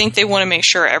 Because I think they want to make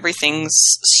sure everything's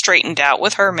straightened out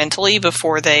with her mentally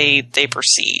before they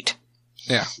proceed.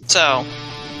 Yeah. So,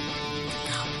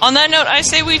 on that note, I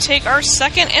say we take our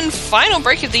second and final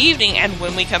break of the evening, and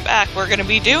when we come back, we're going to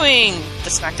be doing the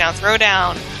SmackDown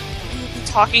Throwdown. We'll be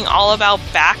talking all about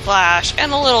Backlash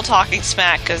and a little talking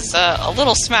smack, because a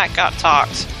little smack got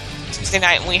talked Tuesday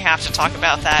night, and we have to talk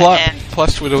about that.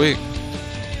 Plus Tweet of the Week.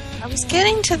 I was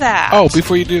getting to that. Oh,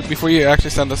 before you actually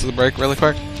send us to the break really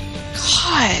quick.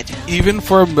 God. Even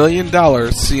for $1 million,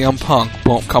 CM Punk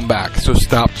won't come back, so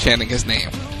stop chanting his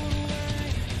name.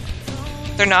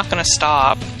 They're not going to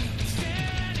stop.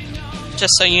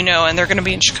 Just so you know, and they're going to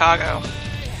be in Chicago.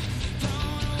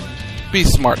 Be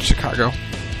smart, Chicago.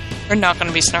 They're not going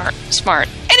to be smart.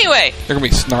 Anyway. They're going to be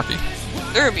snarky.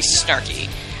 They're going to be snarky.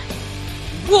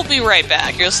 We'll be right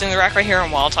back. You're listening to The Rack right here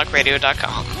on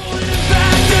WildTalkRadio.com.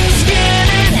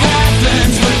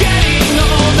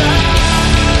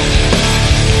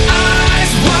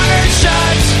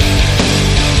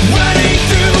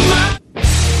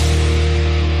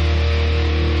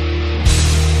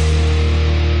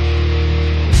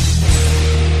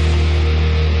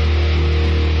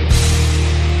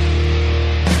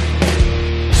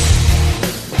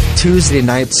 Tuesday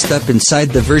night, step inside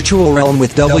the virtual realm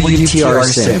with WTR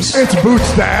Sims. It's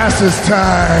Boots the Asses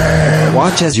time!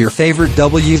 Watch as your favorite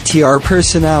WTR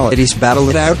personalities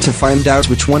battle it out to find out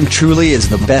which one truly is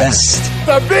the best.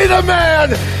 To be the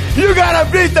man, you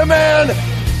gotta beat the man!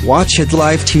 Watch it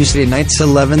live Tuesday nights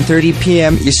 11:30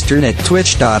 p.m. Eastern at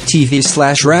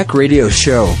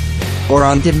twitch.tv/rackradioshow or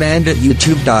on demand at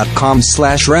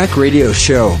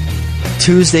youtube.com/rackradioshow.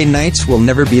 Tuesday nights will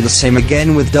never be the same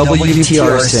again with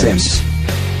WTR Sims.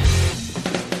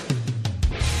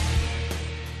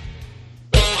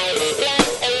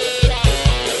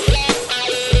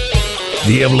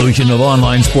 The evolution of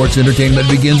online sports entertainment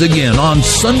begins again on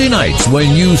Sunday nights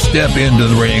when you step into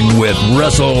the ring with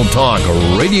Wrestle Talk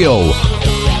Radio.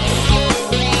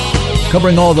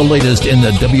 Covering all the latest in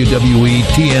the WWE,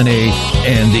 TNA,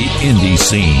 and the indie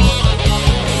scene.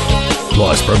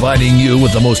 Plus, providing you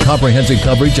with the most comprehensive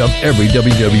coverage of every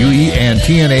WWE and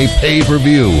TNA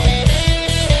pay-per-view.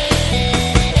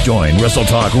 Join Wrestle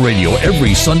Talk Radio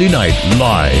every Sunday night,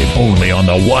 live, only on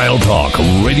the Wild Talk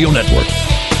Radio Network.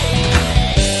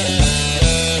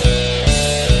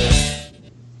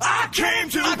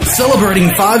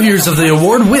 Celebrating 5 years of the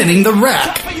award-winning The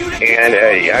Rack. And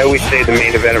I always say the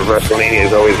main event of WrestleMania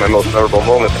is always my most memorable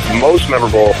moment. The most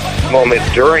memorable moment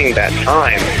during that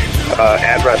time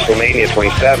at WrestleMania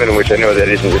 27, which I know that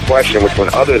isn't your question, which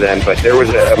one other than, but there was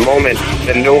a moment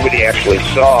that nobody actually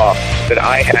saw that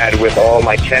I had with all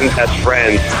my 10 best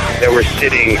friends that were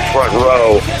sitting front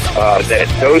row. That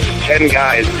those 10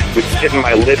 guys would sit in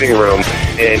my living room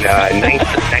in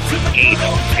 1998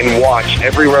 and watch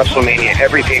every WrestleMania,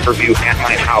 every pay-per-view at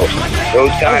my house.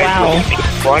 Those guys would sit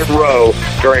front row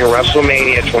during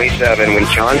WrestleMania 27 when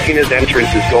John Cena's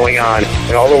entrance is going on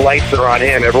and all the lights are on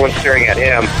him, everyone's staring at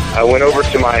him. I went over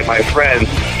to my friends,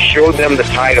 showed them the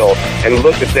title, and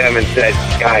looked at them and said,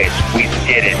 guys, we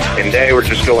did it. And they were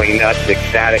just going nuts,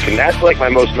 ecstatic. And that's like my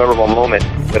most memorable moment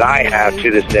that I have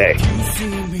to this day.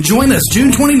 Join us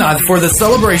June 29th for the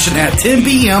celebration at 10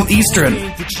 p.m. Eastern,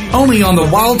 only on the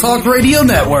Wild Talk Radio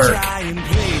Network.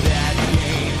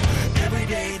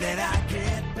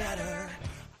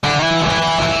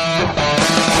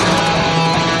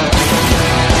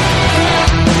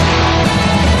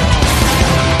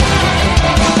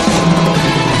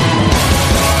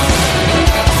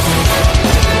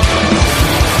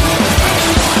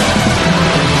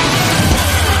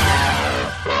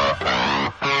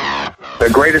 The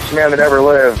greatest man that ever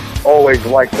lived always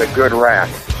liked a good rap.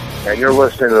 And you're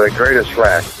listening to the greatest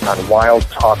rap on Wild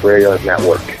Talk Radio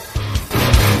Network.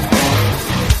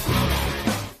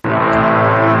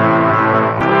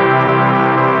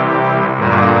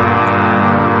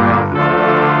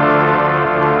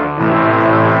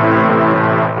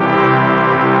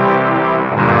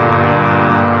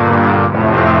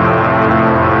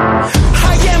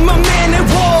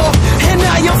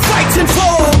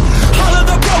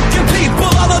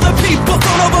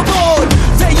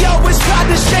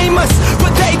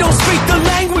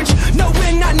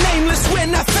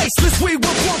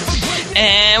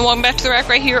 Welcome back to the rack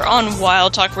right here on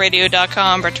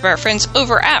WildTalkRadio.com. Brought to our friends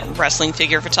over at Wrestling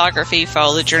Figure Photography.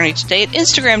 Follow the journey today at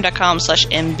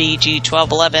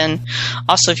Instagram.com/MBG1211.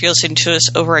 Also, if you're listening to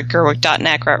us over at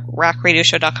Gerwick.net,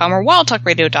 RackRadioShow.com, or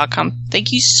WildTalkRadio.com,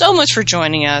 thank you so much for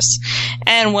joining us.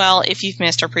 And, well, if you've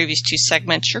missed our previous two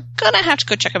segments, you're going to have to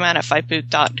go check them out at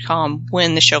FightBooth.com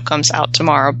when the show comes out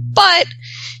tomorrow. But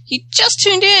you just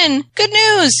tuned in. Good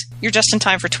news! You're just in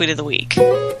time for Tweet of the Week.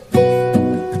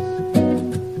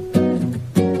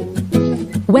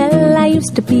 Well, I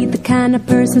used to be the kind of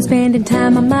person spending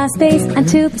time on MySpace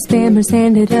until the spammers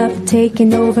ended up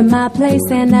taking over my place,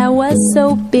 and I was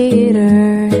so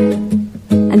bitter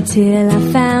until I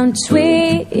found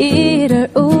Twitter.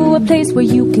 Ooh, a place where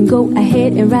you can go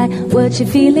ahead and write what you're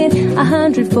feeling.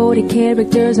 140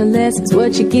 characters unless it's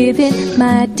what you're giving.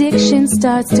 My addiction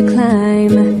starts to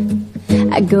climb.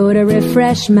 I go to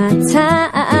refresh my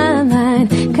timeline,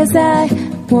 'cause I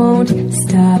won't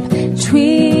stop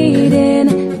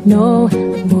tweeting no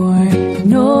more,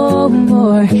 no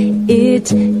more. It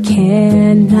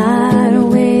cannot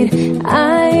wait,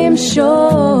 I am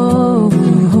sure.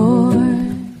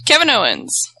 Kevin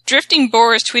Owens. Drifting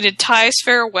Boris tweeted Ty's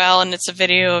farewell, and it's a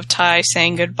video of Ty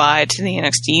saying goodbye to the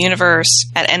NXT universe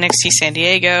at NXT San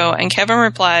Diego, and Kevin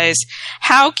replies,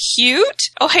 how cute?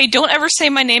 Oh, hey, don't ever say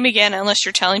my name again unless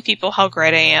you're telling people how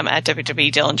great I am at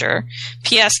WWE Dillinger.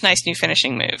 P.S. Nice new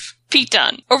finishing move. Pete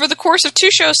Dunne. Over the course of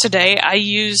 2 shows today, I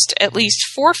used at least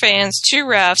 4 fans, 2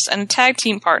 refs, and a tag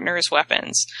team partner as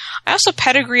weapons. I also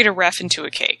pedigreed a ref into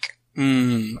a cake.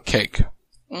 Cake.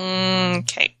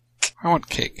 Cake. I want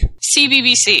cake.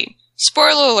 CBBC.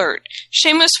 Spoiler alert.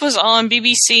 Sheamus was on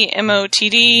BBC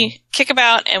MOTD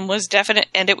Kickabout and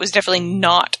it was definitely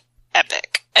not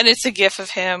epic. And it's a gif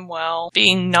of him, well,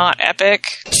 being not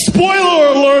epic. Spoiler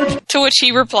alert! To which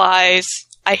he replies,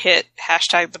 I hit #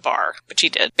 the bar, which he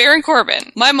did. Baron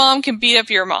Corbin. My mom can beat up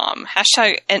your mom. #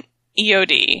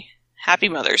 EOD. Happy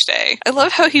Mother's Day. I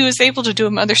love how he was able to do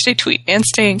a Mother's Day tweet and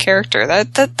stay in character.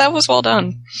 That was well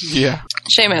done. Yeah.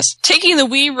 Sheamus. Taking the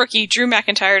wee rookie Drew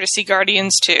McIntyre to see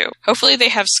Guardians 2. Hopefully they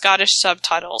have Scottish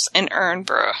subtitles and earn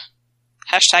bruh.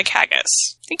 #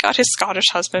 Haggis. He got his Scottish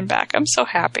husband back. I'm so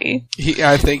happy.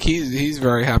 I think he's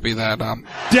very happy that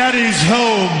Daddy's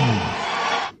home.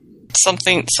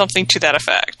 Something to that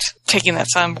effect. Taking that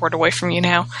soundboard away from you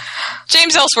now.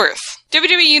 James Ellsworth.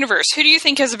 WWE Universe, who do you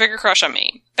think has a bigger crush on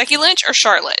me? Becky Lynch or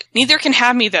Charlotte? Neither can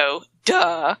have me, though.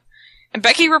 Duh. And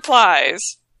Becky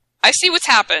replies, I see what's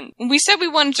happened. When we said we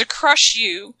wanted to crush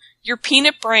you, your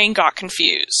peanut brain got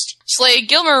confused. Slade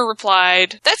Gilmer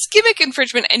replied, that's gimmick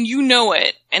infringement and you know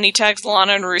it. And he tags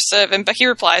Lana and Rusev, and Becky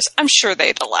replies, I'm sure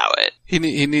they'd allow it. He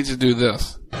needs to do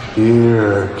this.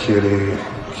 Here, kitty,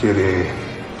 kitty,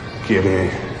 kitty.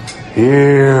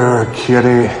 Here,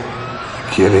 kitty,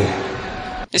 kitty.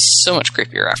 It's so much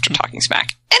creepier after talking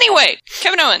smack. Anyway,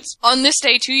 Kevin Owens. On this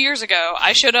day 2 years ago,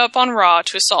 I showed up on Raw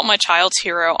to assault my child's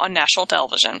hero on national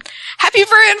television. Happy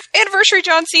anniversary,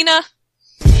 John Cena!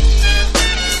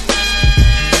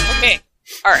 Okay.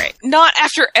 Alright. Not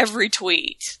after every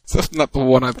tweet. That's not the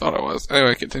one I thought it was.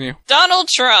 Anyway, continue. Donald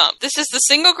Trump. This is the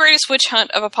single greatest witch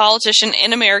hunt of a politician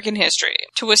in American history.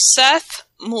 To a Seth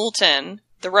Moulton,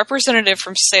 the representative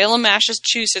from Salem,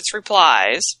 Massachusetts,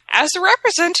 replies, as the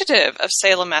representative of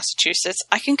Salem, Massachusetts,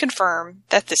 I can confirm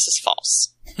that this is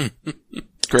false.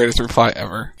 Greatest reply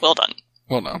ever. Well done.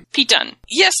 Well done. Pete Dunne.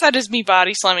 Yes, that is me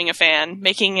body slamming a fan,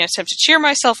 making an attempt to cheer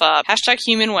myself up. Hashtag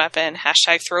human weapon.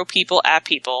 Hashtag throw people at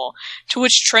people. To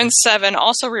which Trent7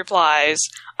 also replies,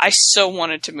 I so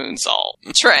wanted to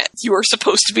moonsault. Trent, you are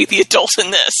supposed to be the adult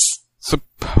in this.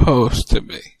 Supposed to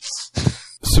be.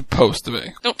 Supposed to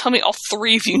be. Don't tell me all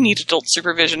three of you need adult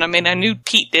supervision. I mean, I knew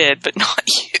Pete did, but not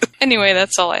you. Anyway,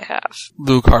 that's all I have.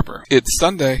 Luke Harper. It's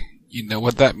Sunday. You know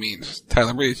what that means.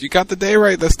 Tyler Breeze, you got the day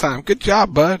right this time. Good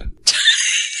job, bud.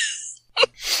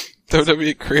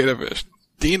 WWE Creative-ish.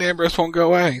 Dean Ambrose won't go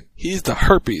away. He's the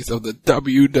herpes of the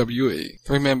WWE.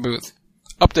 Three-man booth.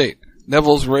 Update.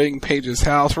 Neville's ring, Paige's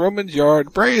house, Roman's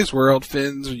yard, Bray's world,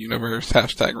 Finn's universe,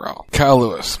 hashtag Raw. Kyle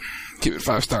Lewis. Keep it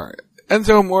 5-star.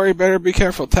 Enzo and Mori better be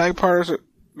careful. Tag partners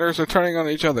are turning on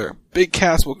each other. Big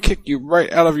Cass will kick you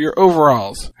right out of your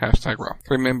overalls. Hashtag Raw.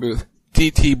 Three-man booth.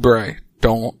 DT Bray.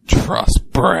 Don't trust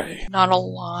Bray. Not a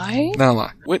lie? Not a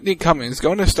lie. Whitney Cummings.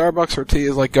 Going to Starbucks for tea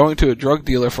is like going to a drug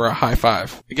dealer for a high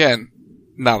five. Again,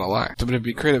 not a lie.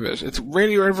 WWE Creative-ish. It's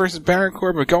Randy Orton versus Baron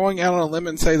Corbin going out on a limb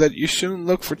and say that you shouldn't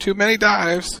look for too many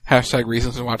dives. Hashtag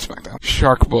reasons to watch SmackDown.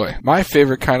 Shark Boy. My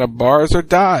favorite kind of bars are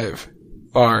dive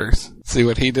bars. See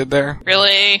what he did there?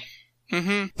 Really?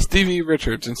 Mm-hmm. Stevie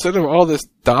Richards. Instead of all this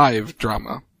dive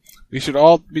drama, we should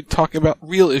all be talking about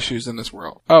real issues in this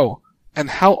world. Oh, and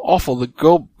how awful the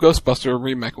Ghostbuster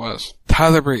remake was.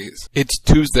 Tyler Breeze. It's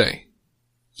Tuesday.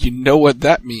 You know what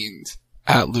that means.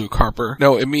 At Luke Harper.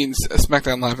 No, it means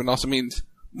SmackDown Live and also means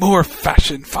more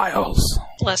Fashion Files.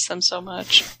 Bless them so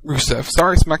much. Rusev.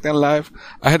 Sorry, SmackDown Live.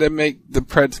 I had to make the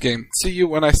Preds game. See you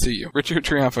when I see you. Richard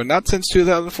Triumphant. Not since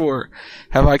 2004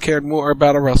 have I cared more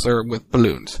about a wrestler with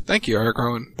balloons. Thank you, Eric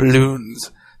Rowan.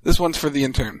 Balloons. This one's for the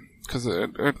intern. Because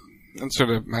I'm sort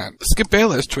of mad. Skip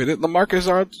Bayless tweeted, LaMarcus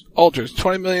Aldridge,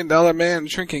 $20 million man,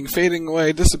 shrinking, fading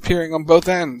away, disappearing on both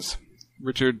ends.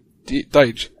 Richard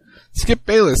Deitch. Skip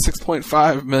Bayless,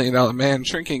 $6.5 million man,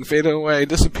 shrinking, fading away,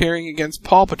 disappearing against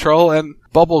Paw Patrol and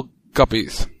Bubble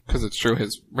Guppies. Because it's true,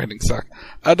 his ratings suck.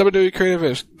 WWE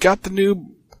Creative-ish. Get the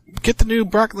new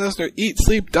Brock Lesnar Eat,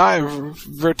 Sleep, Die,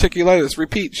 Verticulitis,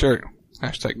 Repeat shirt.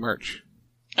 Hashtag merch.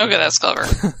 Okay, that's clever.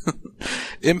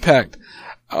 Impact.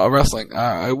 Wrestling.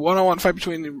 A one-on-one fight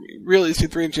between real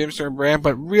EC3 and James Storm Brand,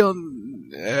 but real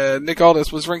Nick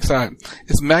Aldis was ringside.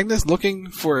 Is Magnus looking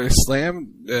for a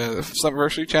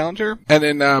Slammiversary challenger? And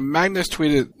then Magnus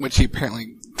tweeted, which he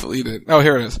apparently deleted. Oh,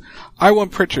 here it is. Owen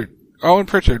Pritchard,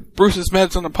 Bruce's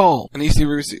meds on the pole. And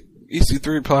EC3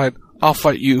 replied, I'll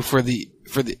fight you for the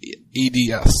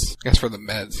EDS. I guess for the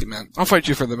meds, he meant. I'll fight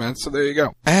you for the meds, so there you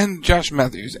go. And Josh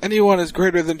Matthews. Anyone is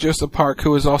greater than Joseph Park,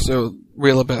 who is also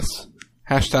Real Abyss.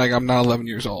 Hashtag I'm not 11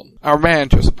 years old. Our man,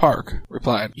 Joseph Park,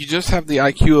 replied, you just have the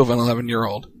IQ of an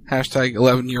 11-year-old. Hashtag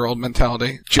 11-year-old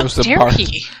mentality. Joseph Park.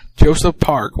 Joseph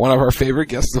Park, one of our favorite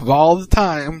guests of all the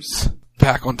times,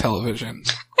 back on television.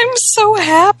 I'm so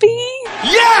happy.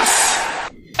 Yes!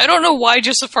 I don't know why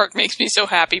Joseph Park makes me so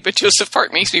happy, but Joseph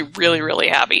Park makes me really, really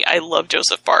happy. I love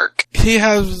Joseph Park. He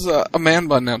has a man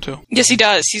bun now, too. Yes, he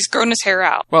does. He's grown his hair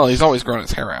out. Well, he's always grown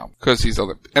his hair out, because he's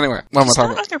other... Anyway, what am I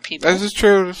talking about? Other people. This is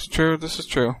true.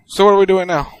 So what are we doing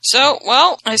now? So,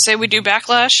 well, I say we do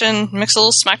Backlash and mix a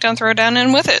little SmackDown Throwdown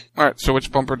in with it. Alright, so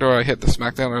which bumper do I hit? The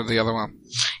SmackDown or the other one?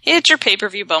 Hit your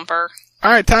pay-per-view bumper.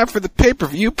 Alright, time for the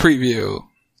pay-per-view preview.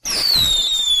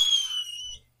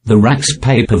 The Rax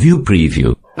pay-per-view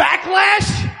preview.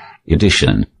 Backlash!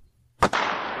 Edition.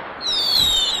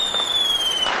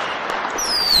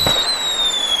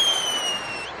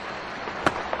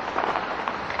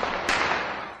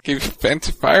 Gave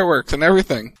fancy fireworks and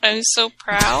everything. I'm so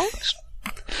proud.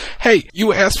 Hey,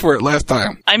 you asked for it last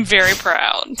time. I'm very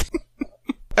proud.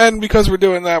 And because we're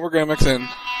doing that, we're going to mix in.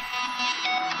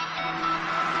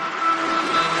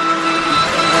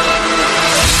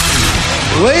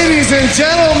 Ladies and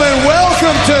gentlemen,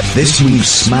 welcome to This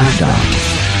week's SmackDown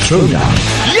Throwdown.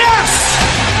 Yes!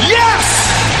 Yes!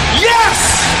 Yes!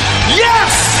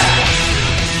 Yes!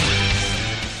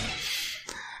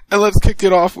 And let's kick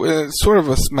it off with sort of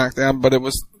a SmackDown, but it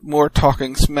was more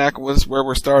talking smack was where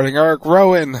we're starting. Eric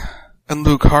Rowan and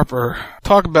Luke Harper.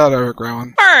 Talk about Eric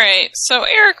Rowan. Alright, so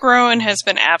Eric Rowan has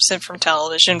been absent from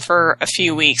television for a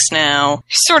few weeks now.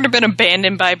 He's sort of been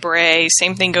abandoned by Bray.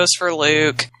 Same thing goes for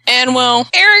Luke. And, well,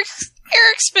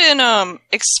 Eric's been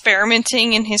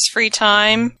experimenting in his free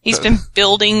time. He's been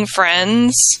building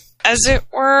friends, as it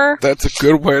were. That's a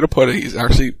good way to put it. He's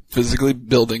actually physically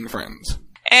building friends.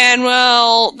 And,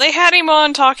 well, they had him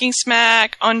on Talking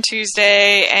Smack on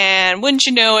Tuesday, and wouldn't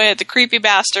you know it, the creepy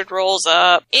bastard rolls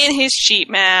up in his sheet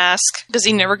mask, because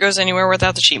he never goes anywhere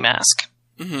without the sheet mask.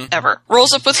 Mm-hmm. Ever.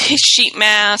 Rolls up with his sheet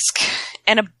mask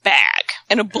and a bag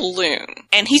and a balloon.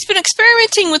 And he's been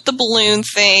experimenting with the balloon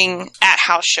thing at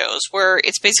house shows, where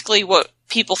it's basically what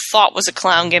people thought was a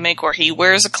clown gimmick, where he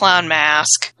wears a clown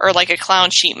mask, or like a clown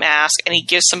sheet mask, and he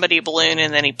gives somebody a balloon,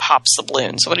 and then he pops the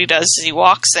balloon. So what he does is he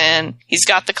walks in, he's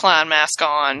got the clown mask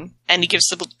on, and he gives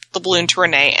the balloon to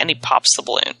Renee, and he pops the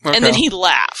balloon. Okay. And then he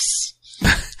laughs.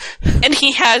 And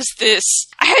he has this...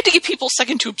 I had to give people a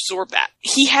second to absorb that.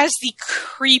 He has the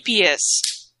creepiest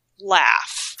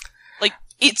laugh. Like,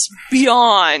 it's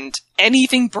beyond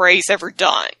anything Bray's ever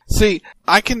done. See,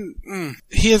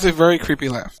 he has a very creepy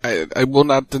laugh. I will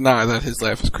not deny that his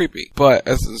laugh is creepy. But,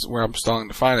 as is where I'm starting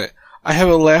to find it, I have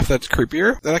a laugh that's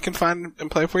creepier that I can find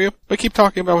and play for you. But keep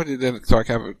talking about what you did so I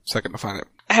can have a second to find it.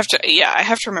 I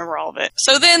have to remember all of it.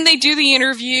 So then they do the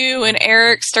interview, and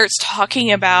Eric starts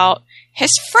talking about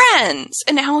his friends,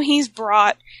 and how he's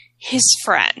brought his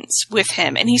friends with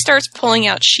him, and he starts pulling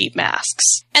out sheet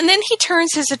masks. And then he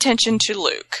turns his attention to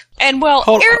Luke. And, well,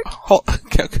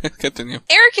 Continue.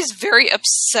 Eric is very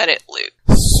upset at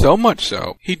Luke. So much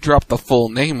so, he dropped the full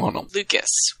name on him. Lucas.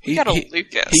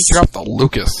 Lucas. He dropped the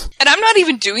Lucas. And I'm not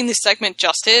even doing this segment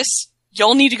justice.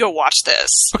 Y'all need to go watch this.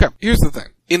 Okay, here's the thing.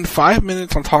 In 5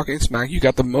 minutes on Talking Smack, you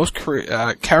got the most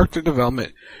character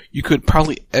development you could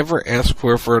probably ever ask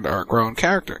for an Eric Rowan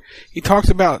character. He talks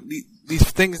about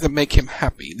these things that make him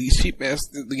happy. These sheep masks,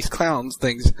 these clowns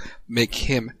things make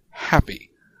him happy.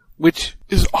 Which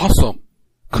is awesome.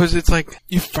 Because it's like,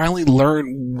 you finally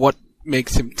learn what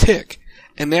makes him tick.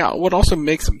 And now, what also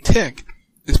makes him tick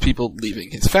is people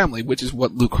leaving his family, which is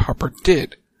what Luke Harper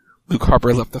did. Luke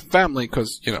Harper left the family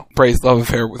because, Bray's love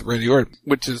affair with Randy Orton,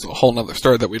 which is a whole nother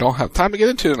story that we don't have time to get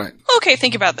into tonight. Okay,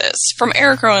 think about this. From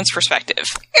Eric Rowan's perspective,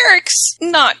 Eric's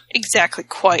not exactly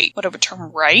quite what I would term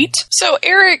right. So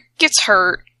Eric gets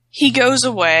hurt, he goes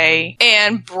away,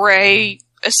 and Bray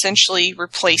essentially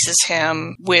replaces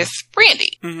him with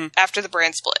Randy after the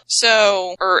brand split.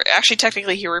 So, or actually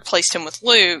technically he replaced him with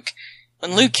Luke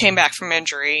when Luke came back from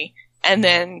injury, and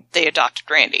then they adopted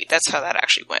Randy. That's how that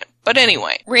actually went. But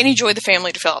anyway, Randy joined the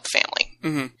family to fill out the family.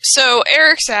 Mm-hmm. So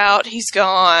Eric's out, he's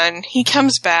gone, he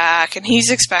comes back, and he's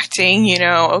expecting,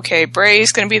 okay,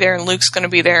 Bray's going to be there and Luke's going to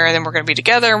be there, and then we're going to be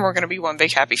together, and we're going to be one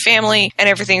big happy family, and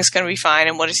everything's going to be fine.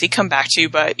 And what does he come back to?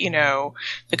 But,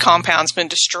 the compound's been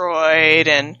destroyed,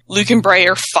 and Luke and Bray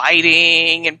are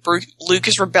fighting, and Luke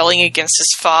is rebelling against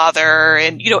his father,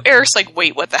 and, Eric's like,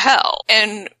 wait, what the hell?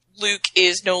 And Luke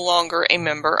is no longer a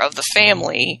member of the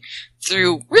family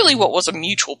through really what was a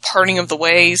mutual parting of the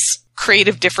ways,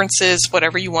 creative differences,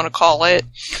 whatever you want to call it.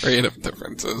 Creative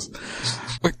differences.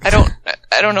 I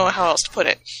don't know how else to put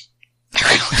it.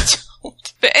 I really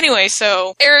don't. But anyway,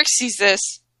 so Eric sees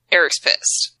this, Eric's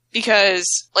pissed. Because,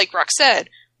 like Rock said,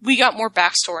 we got more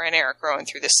backstory on Eric Rowan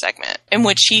through this segment, in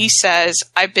which he says,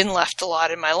 I've been left a lot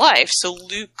in my life, so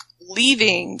Luke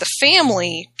leaving the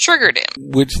family triggered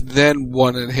him. Which then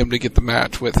wanted him to get the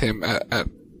match with him at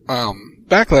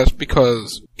Backlash,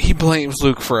 because he blames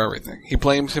Luke for everything. He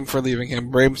blames him for leaving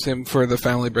him, blames him for the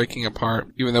family breaking apart,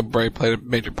 even though Bray played a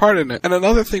major part in it. And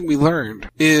another thing we learned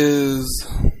is,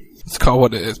 let's call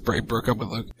what it is, Bray broke up with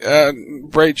Luke.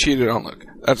 Bray cheated on Luke.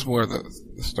 That's more of the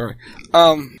story.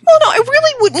 Well, no, I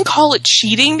really wouldn't call it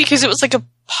cheating, because it was like a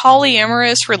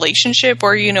polyamorous relationship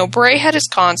where, Bray had his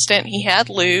constant, he had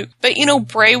Luke, but,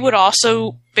 Bray would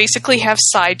also basically have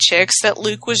side chicks that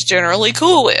Luke was generally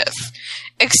cool with.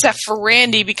 Except for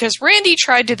Randy, because Randy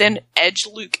tried to then edge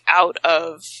Luke out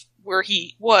of where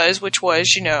he was, which was,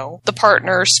 the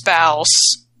partner, spouse,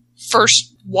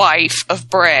 first wife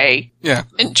of Bray. Yeah.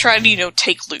 And tried to,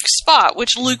 take Luke's spot,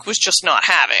 which Luke was just not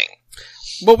having.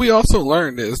 What we also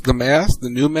learned is the mask, the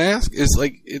new mask, is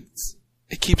like, it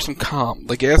keeps him calm.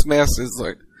 Like, Gas Mask is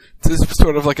like, it's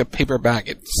sort of like a paper bag.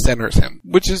 It centers him,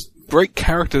 which is great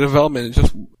character development. And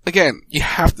just, again, you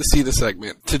have to see the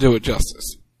segment to do it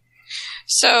justice.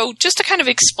 So, just to kind of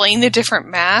explain the different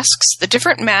masks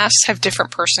have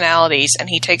different personalities, and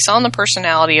he takes on the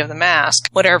personality of the mask,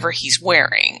 whatever he's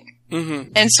wearing.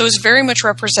 Mm-hmm. And so it's very much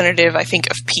representative, I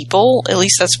think, of people. At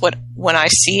least that's what, when I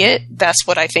see it, that's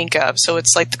what I think of. So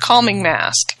it's like the calming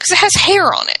mask. Because it has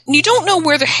hair on it. And you don't know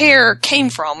where the hair came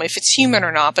from, if it's human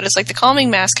or not, but it's like the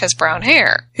calming mask has brown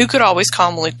hair. Who could always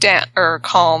calm Luke down, or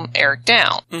calm Eric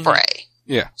down? Mm-hmm. Bray.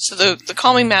 Yeah. So the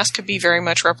calming mask could be very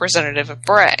much representative of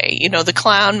Bray. You know, the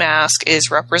clown mask is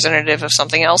representative of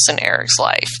something else in Eric's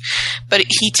life. But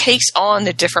he takes on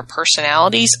the different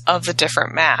personalities of the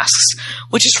different masks,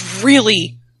 which is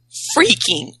really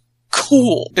freaking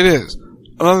cool. It is.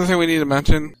 Another thing we need to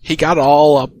mention, he got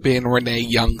all up in Renee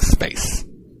Young's space.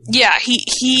 Yeah,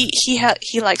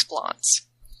 he likes blondes.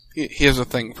 He has a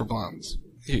thing for blondes.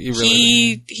 He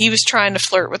really he was trying to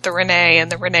flirt with the Renee,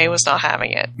 and the Renee was not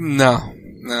having it. No.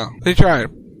 He tried.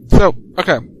 So,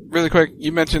 okay, really quick,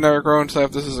 you mentioned Eric Rowan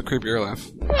stuff. This is a creepier laugh.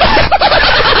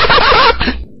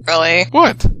 Really?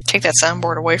 What? Take that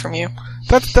soundboard away from you.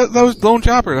 That was Lone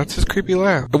Chopper. That's his creepy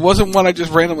laugh. It wasn't one I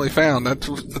just randomly found. That's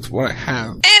what I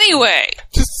have. Anyway.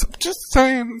 Just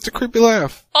saying, it's a creepy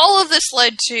laugh. All of this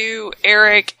led to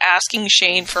Eric asking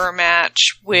Shane for a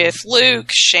match with Luke.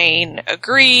 Shane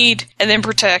agreed, and then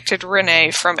protected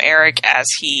Renee from Eric as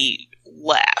he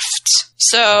left.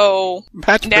 So,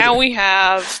 now we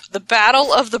have the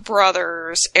Battle of the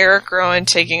Brothers, Eric Rowan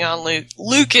taking on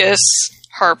Lucas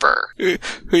Harper.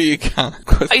 Who you got?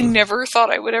 I never thought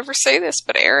I would ever say this,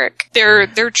 but Eric.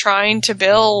 They're trying to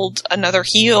build another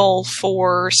heel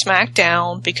for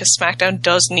SmackDown because SmackDown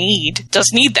does need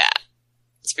that.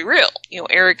 Let's be real. You know,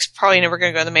 Eric's probably never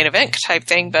going to go to the main event type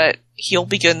thing, but he'll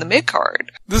be good in the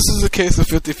mid-card. This is a case of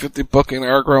 50-50 booking.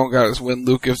 Eric Rowan got his win.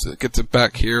 Luke gets it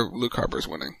back here. Luke Harper's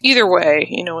winning. Either way,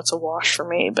 you know, it's a wash for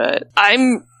me, but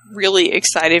I'm really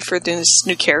excited for this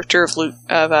new character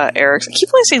of Eric's. I keep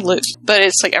wanting to say Luke, but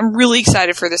it's like I'm really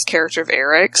excited for this character of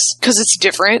Eric's because it's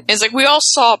different. It's like we all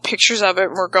saw pictures of it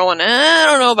and we're going, I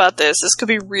don't know about this. This could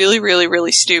be really, really,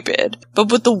 really stupid.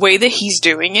 But with the way that he's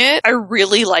doing it, I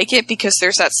really like it because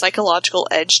there's that psychological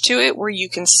edge to it where you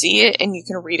can see it and you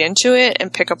can read into it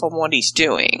and pick up on what he's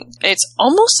doing. And it's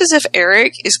almost as if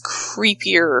Eric is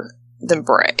creepier than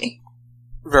Bray.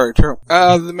 Very true.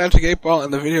 The Magic 8 Ball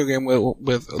and the video game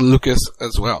with Lucas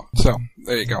as well. So,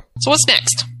 there you go. So what's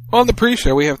next? On the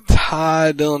pre-show, we have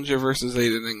Ty Dillinger versus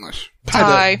Aiden English.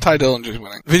 Ty Dillinger's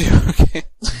winning. Video game.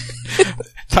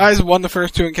 Ty's won the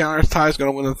first two encounters. Ty's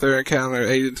going to win the third encounter.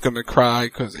 Aiden's going to cry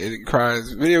because Aiden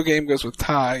cries. Video game goes with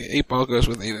Ty. 8 Ball goes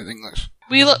with Aiden English.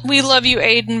 We love you,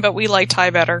 Aiden, but we like Ty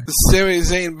better. Sami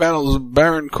Zayn battles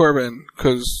Baron Corbin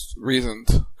because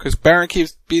reasons. Because Baron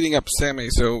keeps beating up Sami,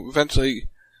 so eventually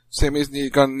Sami's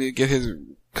going to get his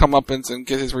comeuppance and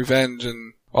get his revenge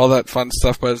and all that fun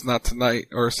stuff, but it's not tonight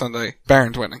or Sunday.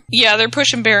 Baron's winning. Yeah, they're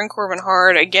pushing Baron Corbin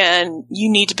hard. Again, you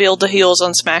need to build the heels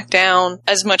on SmackDown.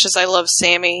 As much as I love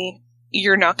Sami,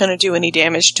 you're not going to do any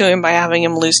damage to him by having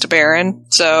him lose to Baron.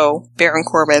 So, Baron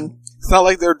Corbin. It's not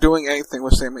like they're doing anything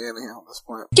with Sami anyhow at this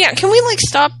point. Yeah, can we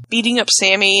stop beating up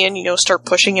Sami and, start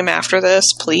pushing him after this,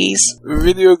 please?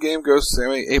 Video game goes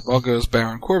Sami, 8 Ball goes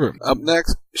Baron Corbin. Up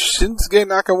next, Shinsuke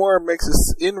Nakamura makes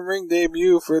his in-ring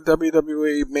debut for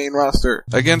WWE main roster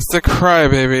against the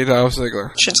crybaby Dolph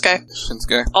Ziggler.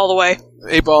 Shinsuke. All the way.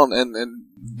 8 Ball and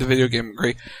the video game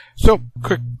agree. So,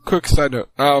 quick side note.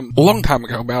 A long time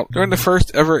ago, during the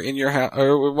first ever In Your House, it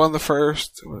was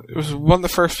one of the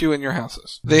first few In Your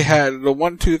Houses. They had the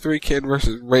 1-2-3 Kid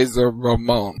versus Razor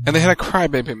Ramon. And they had a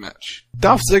crybaby match.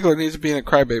 Dolph Ziggler needs to be in a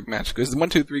crybaby match because the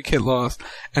 1-2-3 Kid lost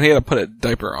and he had to put a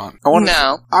diaper on. I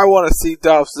want to see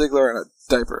Dolph Ziggler in a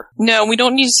diaper. No, we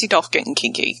don't need to see Dolph getting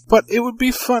kinky. But it would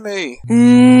be funny.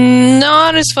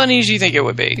 Not as funny as you think it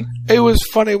would be. It was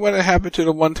funny when it happened to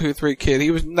the 1-2-3 Kid. He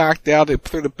was knocked out. They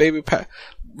threw the baby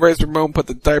Razor Ramon put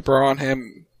the diaper on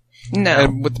him. No.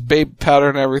 And with the baby powder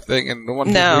and everything, and the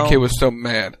 1-2-3 Kid was so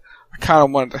mad. I kind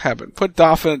of wanted it to happen. Put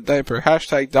Dolph in a diaper.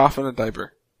 Hashtag Dolph in a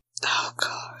diaper. Oh,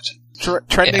 God.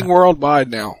 Trending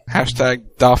worldwide now.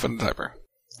 Hashtag Dolph in a diaper.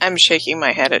 I'm shaking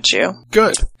my head at you.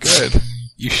 Good.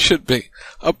 You should be.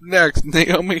 Up next,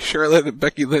 Naomi, Charlotte, and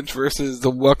Becky Lynch versus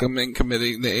the Welcoming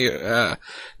Committee, Natalya,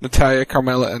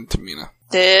 Carmella, and Tamina.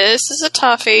 This is a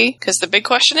toughie, because the big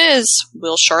question is,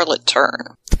 will Charlotte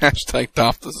turn? Hashtag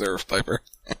Dolph deserves diaper.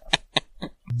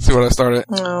 See what I started?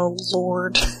 Oh,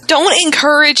 Lord. Don't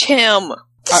encourage him!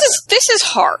 This is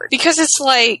hard, because it's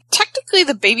like, technically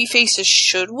the baby faces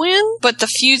should win, but the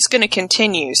feud's gonna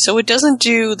continue, so it doesn't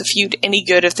do the feud any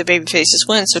good if the baby faces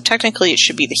win, so technically it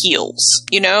should be the heels,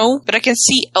 But I can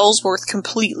see Ellsworth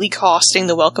completely costing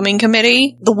the Welcoming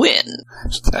Committee the win.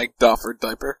 Hashtag Dolph or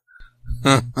diaper.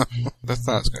 That's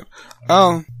not as good.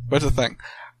 What's the thing?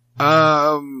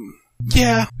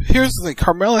 Yeah, here's the thing.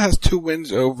 Carmella has 2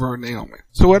 wins over Naomi.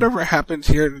 So whatever happens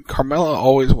here, Carmella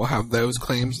always will have those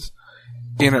claims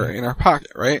in her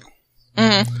pocket, right?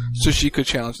 Mm-hmm. So she could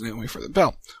challenge Naomi for the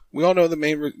belt. We all know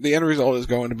the end result is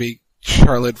going to be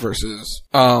Charlotte versus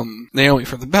Naomi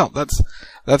for the belt.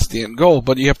 That's the end goal,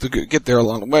 but you have to get there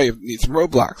along the way. You need some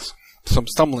roadblocks, some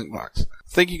stumbling blocks.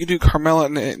 I think you can do Carmella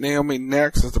and Naomi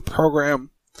next as the program.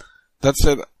 That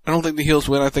said, I don't think the heels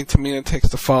win. I think Tamina takes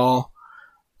the fall.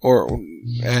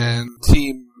 And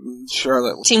Team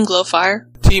Charlotte. Team Glowfire.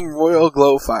 Team Royal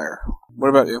Glowfire. What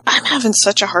about you? I'm having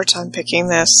such a hard time picking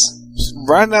this. Just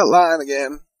riding that line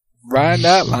again. Riding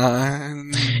that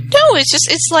line. No,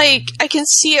 it's like, I can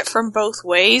see it from both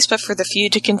ways, but for the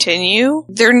feud to continue,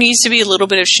 there needs to be a little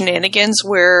bit of shenanigans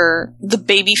where the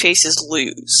baby faces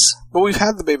lose. But we've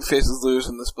had the baby faces lose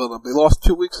in this build-up. They lost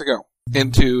 2 weeks ago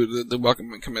into the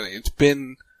welcoming committee.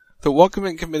 The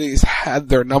welcoming committee's had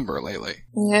their number lately.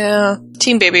 Yeah.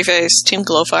 Team Babyface, Team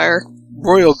Glowfire.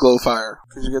 Royal Glowfire.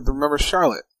 Because you get to remember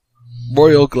Charlotte.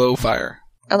 Royal Glowfire.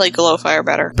 I like Glowfire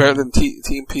better. Better than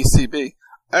Team PCB.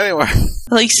 Anyway. I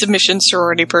like Submission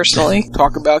Sorority, personally.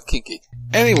 Talk about kinky.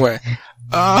 Anyway.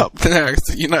 Up next,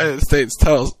 the United States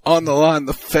titles on the line.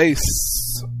 The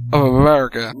face of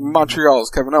America,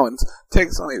 Montreal's Kevin Owens,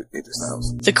 takes on AJ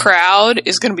Styles. The crowd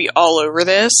is going to be all over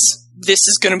this. This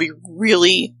is going to be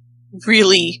really,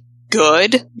 really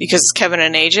good because it's Kevin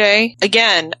and AJ.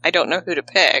 Again, I don't know who to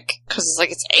pick because it's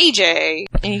like it's AJ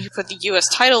and you put the U.S.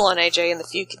 title on AJ and the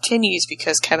feud continues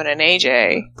because Kevin and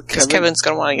AJ. Because Kevin's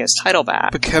going to want to get his title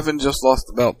back. But Kevin just lost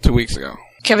the belt 2 weeks ago.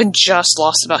 Kevin just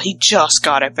lost the belt. He just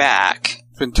got it back.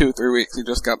 It's been 2-3 weeks. He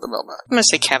just got the belt back. I'm going to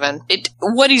say Kevin.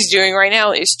 What he's doing right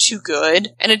now is too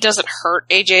good, and it doesn't hurt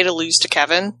AJ to lose to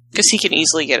Kevin because he can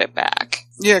easily get it back.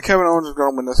 Yeah, Kevin Owens is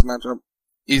going to win this matchup.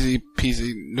 Easy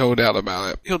peasy, no doubt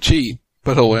about it. He'll cheat,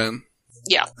 but he'll win.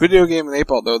 Yeah. Video Game and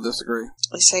 8-Ball, though, disagree.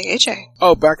 I say AJ.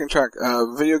 Oh, back in track.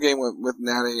 Video Game with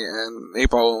Natty and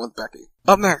 8-Ball went with Becky.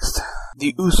 Up next,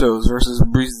 the Usos versus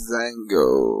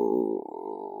Breezango.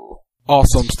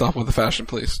 Awesome stuff with the Fashion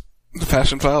Police. The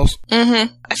Fashion Files.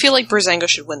 Mm-hmm. I feel like Breezango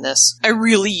should win this. I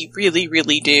really, really,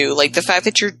 really do. Like, the fact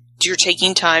that you're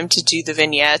taking time to do the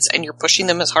vignettes and you're pushing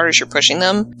them as hard as you're pushing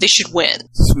them, they should win.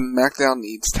 SmackDown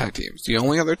needs tag teams. The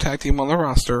only other tag team on the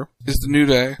roster is the New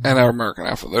Day and our American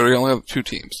Alpha. They're the only other 2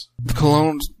 teams. The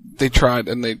Colognes, they tried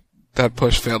and that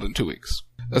push failed in 2 weeks.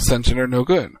 Ascension are no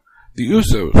good. The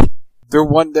Usos, they're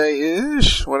 1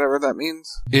 day-ish, whatever that means.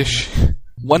 Ish.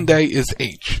 1 day is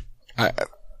H. I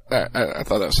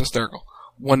thought that was hysterical.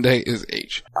 1 day is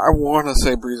H. I want to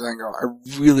say Breezango.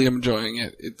 I really am enjoying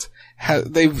it.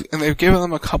 They've given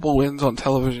them a couple wins on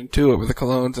television too, with the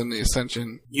Colognes and the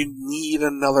Ascension. You need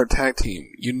another tag team.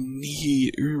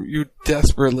 You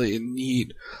desperately in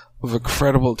need of a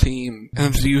credible team.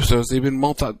 And it's the Usos. They've been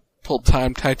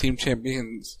multiple-time tag team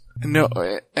champions. No,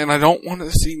 and I don't want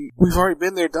to see... We've already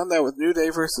been there, done that with New Day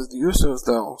versus the Usos,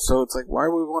 though. So it's like, why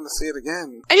would we want to see it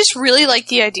again? I just really like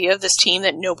the idea of this team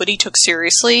that nobody took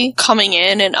seriously, coming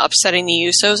in and upsetting the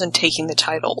Usos and taking the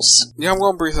titles. Yeah, I'm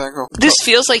going Breezango. This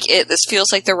feels like it. This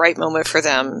feels like the right moment for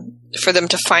them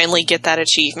to finally get that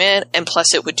achievement, and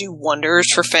plus it would do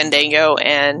wonders for Fandango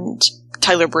and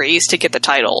Tyler Breeze to get the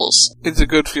titles. It's a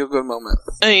good feel-good moment.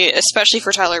 I mean, especially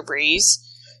for Tyler Breeze.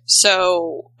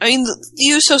 So, I mean,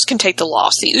 the Usos can take the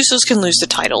loss. The Usos can lose the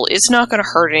title. It's not going to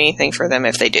hurt anything for them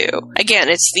if they do. Again,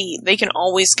 they can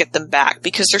always get them back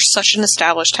because they're such an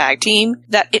established tag team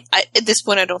that at this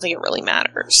point I don't think it really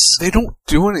matters. They don't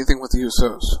do anything with the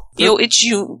Usos. It's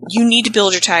you need to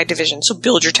build your tag division, so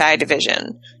build your tag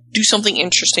division. Do something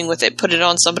interesting with it. Put it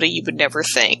on somebody you would never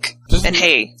think.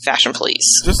 Hey, Fashion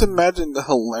Police. Just imagine the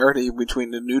hilarity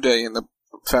between the New Day and the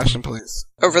Fashion Police.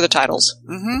 Over the titles.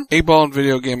 Mm-hmm. 8-Ball and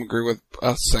Video Game agree with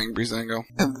us saying Breezango.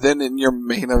 And then in your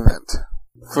main event,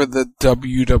 for the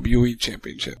WWE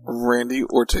Championship, Randy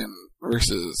Orton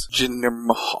versus Jinder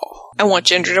Mahal. I want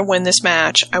Jinder to win this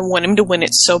match. I want him to win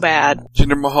it so bad.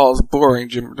 Jinder Mahal is boring.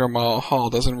 Jinder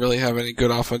Mahal doesn't really have any good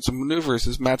offensive maneuvers.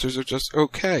 His matches are just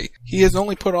okay. He has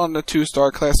only put on the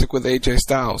 2-star classic with AJ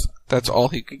Styles. That's all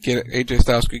he could get. AJ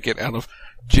Styles could get out of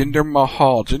Jinder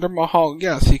Mahal. Jinder Mahal,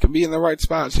 yes, he can be in the right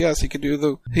spots. Yes, he can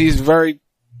do he's very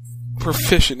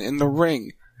proficient in the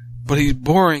ring, but he's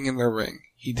boring in the ring.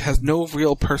 He has no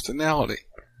real personality.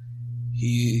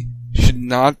 He should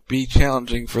not be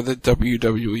challenging for the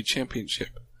WWE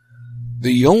Championship.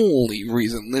 The only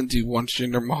reason Lindsay wants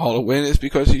Jinder Mahal to win is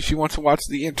because she wants to watch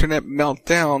the internet melt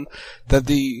down that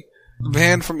the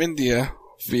man from India,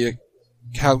 via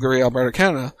Calgary, Alberta,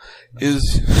 Canada,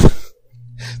 is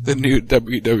the new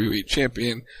WWE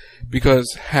champion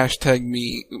because hashtag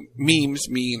memes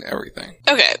mean everything.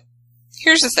 Okay.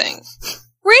 Here's the thing.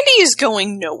 Randy is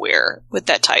going nowhere with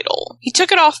that title. He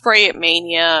took it off Bray at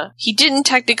Mania. He didn't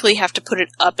technically have to put it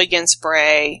up against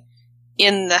Bray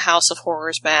in the House of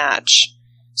Horrors match.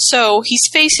 So he's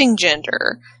facing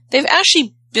Jinder. They've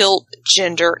actually built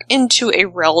Jinder into a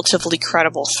relatively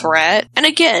credible threat. And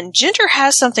again, Jinder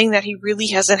has something that he really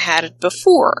hasn't had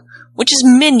before, which is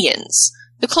minions.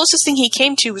 The closest thing he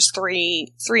came to was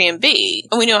 3MB,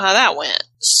 and we know how that went.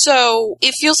 So,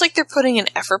 it feels like they're putting an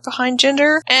effort behind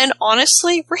Jinder, and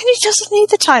honestly, Randy doesn't need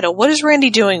the title. What is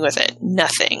Randy doing with it?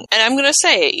 Nothing. And I'm gonna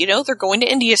say it, they're going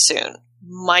to India soon.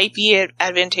 Might be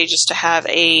advantageous to have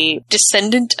a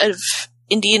descendant of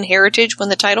Indian heritage win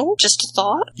the title. Just a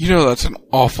thought. That's an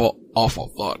awful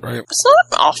thought, right? It's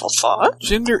not an awful thought.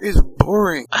 Jinder is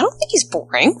boring. I don't think he's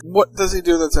boring. What does he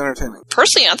do that's entertaining?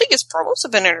 Personally, I think his promos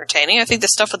have been entertaining. I think the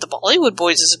stuff with the Bollywood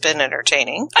boys has been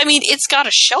entertaining. I mean, it's got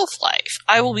a shelf life.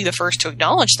 I will be the first to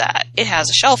acknowledge that. It has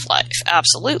a shelf life,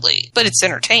 absolutely. But it's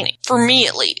entertaining. For me,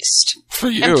 at least. For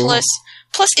you. And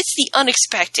Plus, it's the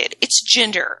unexpected. It's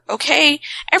Jinder, okay?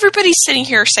 Everybody's sitting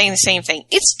here saying the same thing.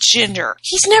 It's Jinder.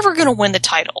 He's never gonna win the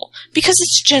title. Because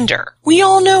it's Jinder. We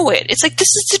all know it. It's like, this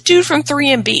is the dude from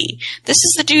 3MB. This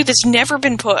is the dude that's never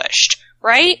been pushed.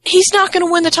 Right? He's not gonna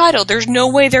win the title. There's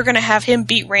no way they're gonna have him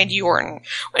beat Randy Orton.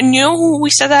 And you know who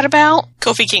we said that about?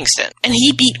 Kofi Kingston. And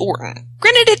he beat Orton.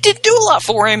 Granted, it didn't do a lot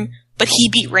for him, but he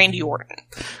beat Randy Orton.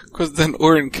 Because then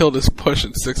Orton killed his push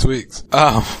in 6 weeks.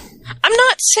 I'm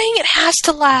not saying it has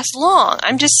to last long.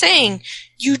 I'm just saying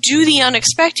you do the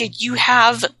unexpected. You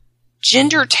have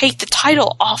Jinder take the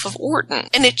title off of Orton,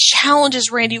 and it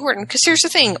challenges Randy Orton. Because here's the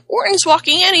thing. Orton's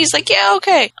walking in, he's like, yeah,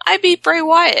 okay, I beat Bray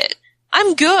Wyatt.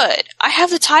 I'm good. I have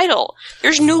the title.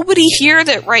 There's nobody here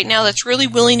that right now that's really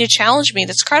willing to challenge me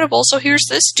that's credible, so here's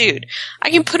this dude.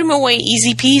 I can put him away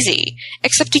easy peasy.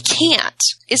 Except he can't.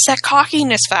 It's that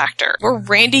cockiness factor where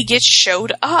Randy gets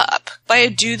showed up by a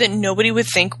dude that nobody would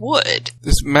think would.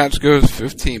 This match goes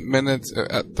 15 minutes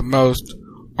at the most.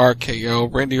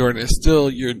 RKO. Randy Orton is still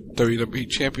your WWE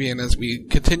champion as we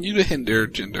continue to hinder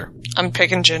Jinder. I'm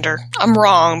picking Jinder. I'm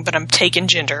wrong, but I'm taking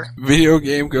Jinder. Video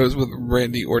game goes with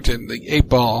Randy Orton. The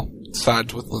 8-ball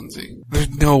sides with Lindsey. There's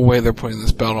no way they're putting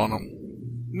this belt on him.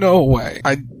 No way.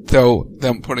 Though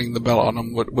them putting the belt on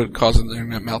him would cause an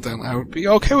internet meltdown. I would be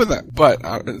okay with that. But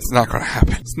it's not going to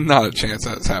happen. It's not a chance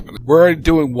that it's happening. We're already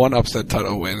doing one upset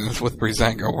title win, and it's with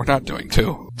Breezango. We're not doing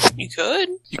two. You could.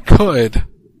 You could.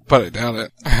 But I doubt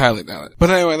it. I highly doubt it. But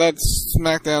anyway, that's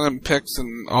SmackDown and picks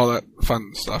and all that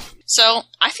fun stuff. So,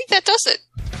 I think that does it.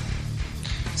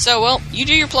 So, well, you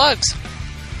do your plugs.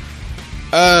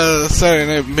 Saturday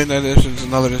Night Midnight Edition is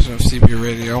another edition of CB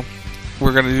Radio.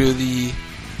 We're going to do the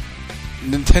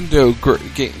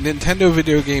Nintendo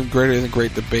video game Greater Than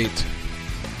Great debate.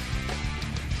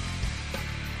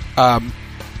 I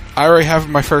already have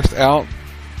my first out.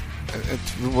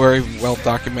 It's very well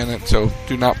documented, so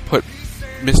do not put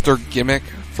Mr. Gimmick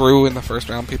through in the first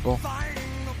round, people.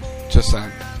 Just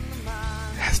saying.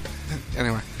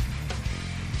 Anyway.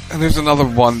 And there's another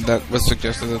one that was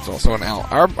suggested that's also an out.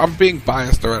 I'm being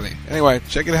biased already. Anyway,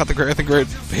 check it out, the Great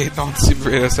debate on CB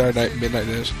Radio Saturday Night Midnight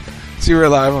Dish. See you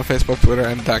live on Facebook, Twitter,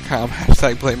 and .com.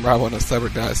 Hashtag blame Rob on a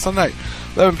cyber guy. Sunday,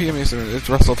 11 p.m. Eastern. It's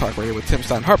Wrestle Talk Radio with Tim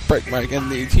Stein, Heartbreak Mike, and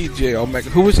the TJ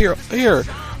Omega, who was here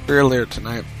earlier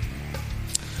tonight.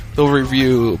 They'll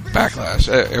review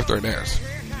Backlash after it airs.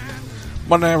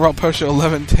 Monday Night Raw post show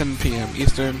 11:10 p.m.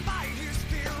 Eastern.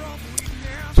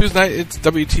 Tuesday night it's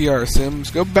WTR Sims.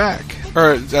 Go back,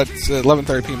 or that's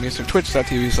 11:30 p.m. Eastern.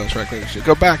 Twitch.tv/RackRadio.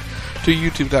 Go back to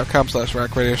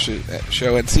YouTube.com/RackRadio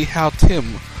Show and see how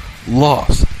Tim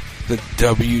lost the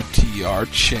WTR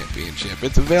Championship.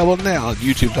 It's available now at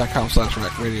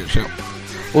YouTube.com/RackRadio Show.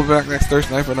 We'll be back next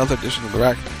Thursday night for another edition of the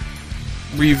Rack,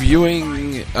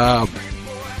 reviewing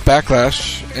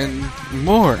Backlash and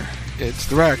more. It's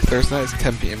The Rack, Thursday nights,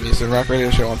 10 p.m. Eastern. Rack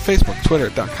Radio Show on Facebook,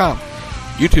 Twitter.com,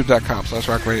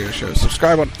 YouTube.com/Rack Radio Show.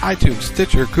 Subscribe on iTunes,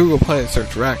 Stitcher, Google Play,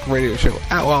 search Rack Radio Show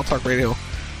at Wild Talk Radio,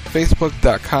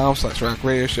 Facebook.com/Rack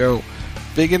Radio Show.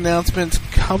 Big announcements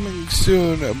coming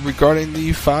soon regarding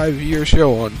the 5-year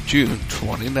show on June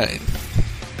 29th.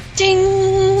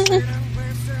 Ding!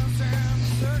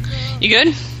 You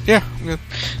good? Yeah, I'm good.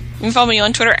 You can follow me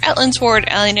on Twitter at Lindsey Ward,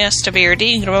 LNSWRD.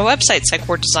 You can go to my website,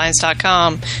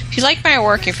 psychwarddesigns.com. If you like my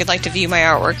artwork, if you'd like to view my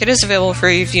artwork, it is available for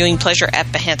viewing pleasure at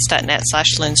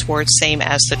behance.net/LindsWard, same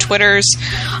as the Twitters.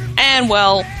 And,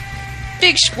 well,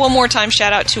 one more time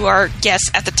shout out to our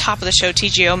guest at the top of the show,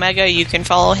 TJ Omega. You can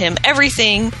follow him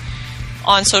everything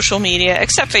on social media,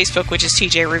 except Facebook, which is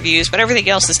TJ Reviews, but everything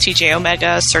else is TJ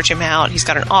Omega. Search him out. He's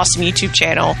got an awesome YouTube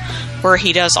channel where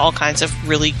he does all kinds of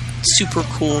really super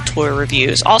cool toy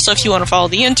reviews. Also, if you want to follow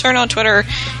the intern on Twitter,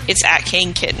 it's at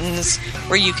Kane Kittens,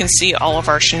 where you can see all of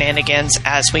our shenanigans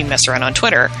as we mess around on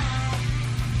Twitter.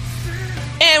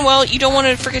 And, well, you don't want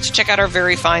to forget to check out our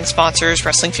very fine sponsors,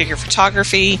 Wrestling Figure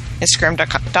Photography,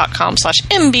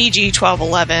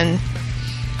 Instagram.com/MBG1211,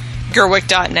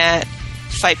 Gerwick.net,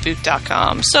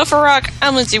 FightBoot.com. So for Rock,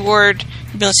 I'm Lindsey Ward.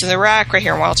 You've been listening to The Rack right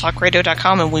here on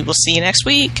WildTalkRadio.com, and we will see you next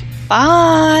week.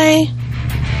 Bye!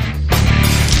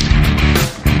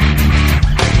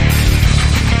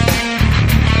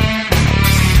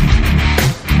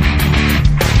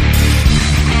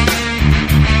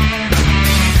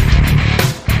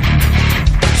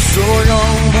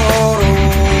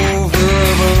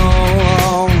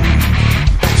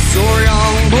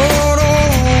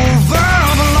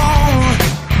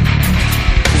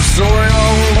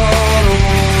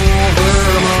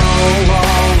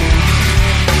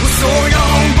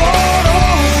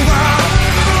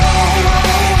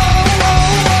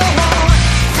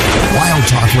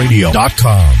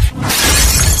 WildTalkRadio.com.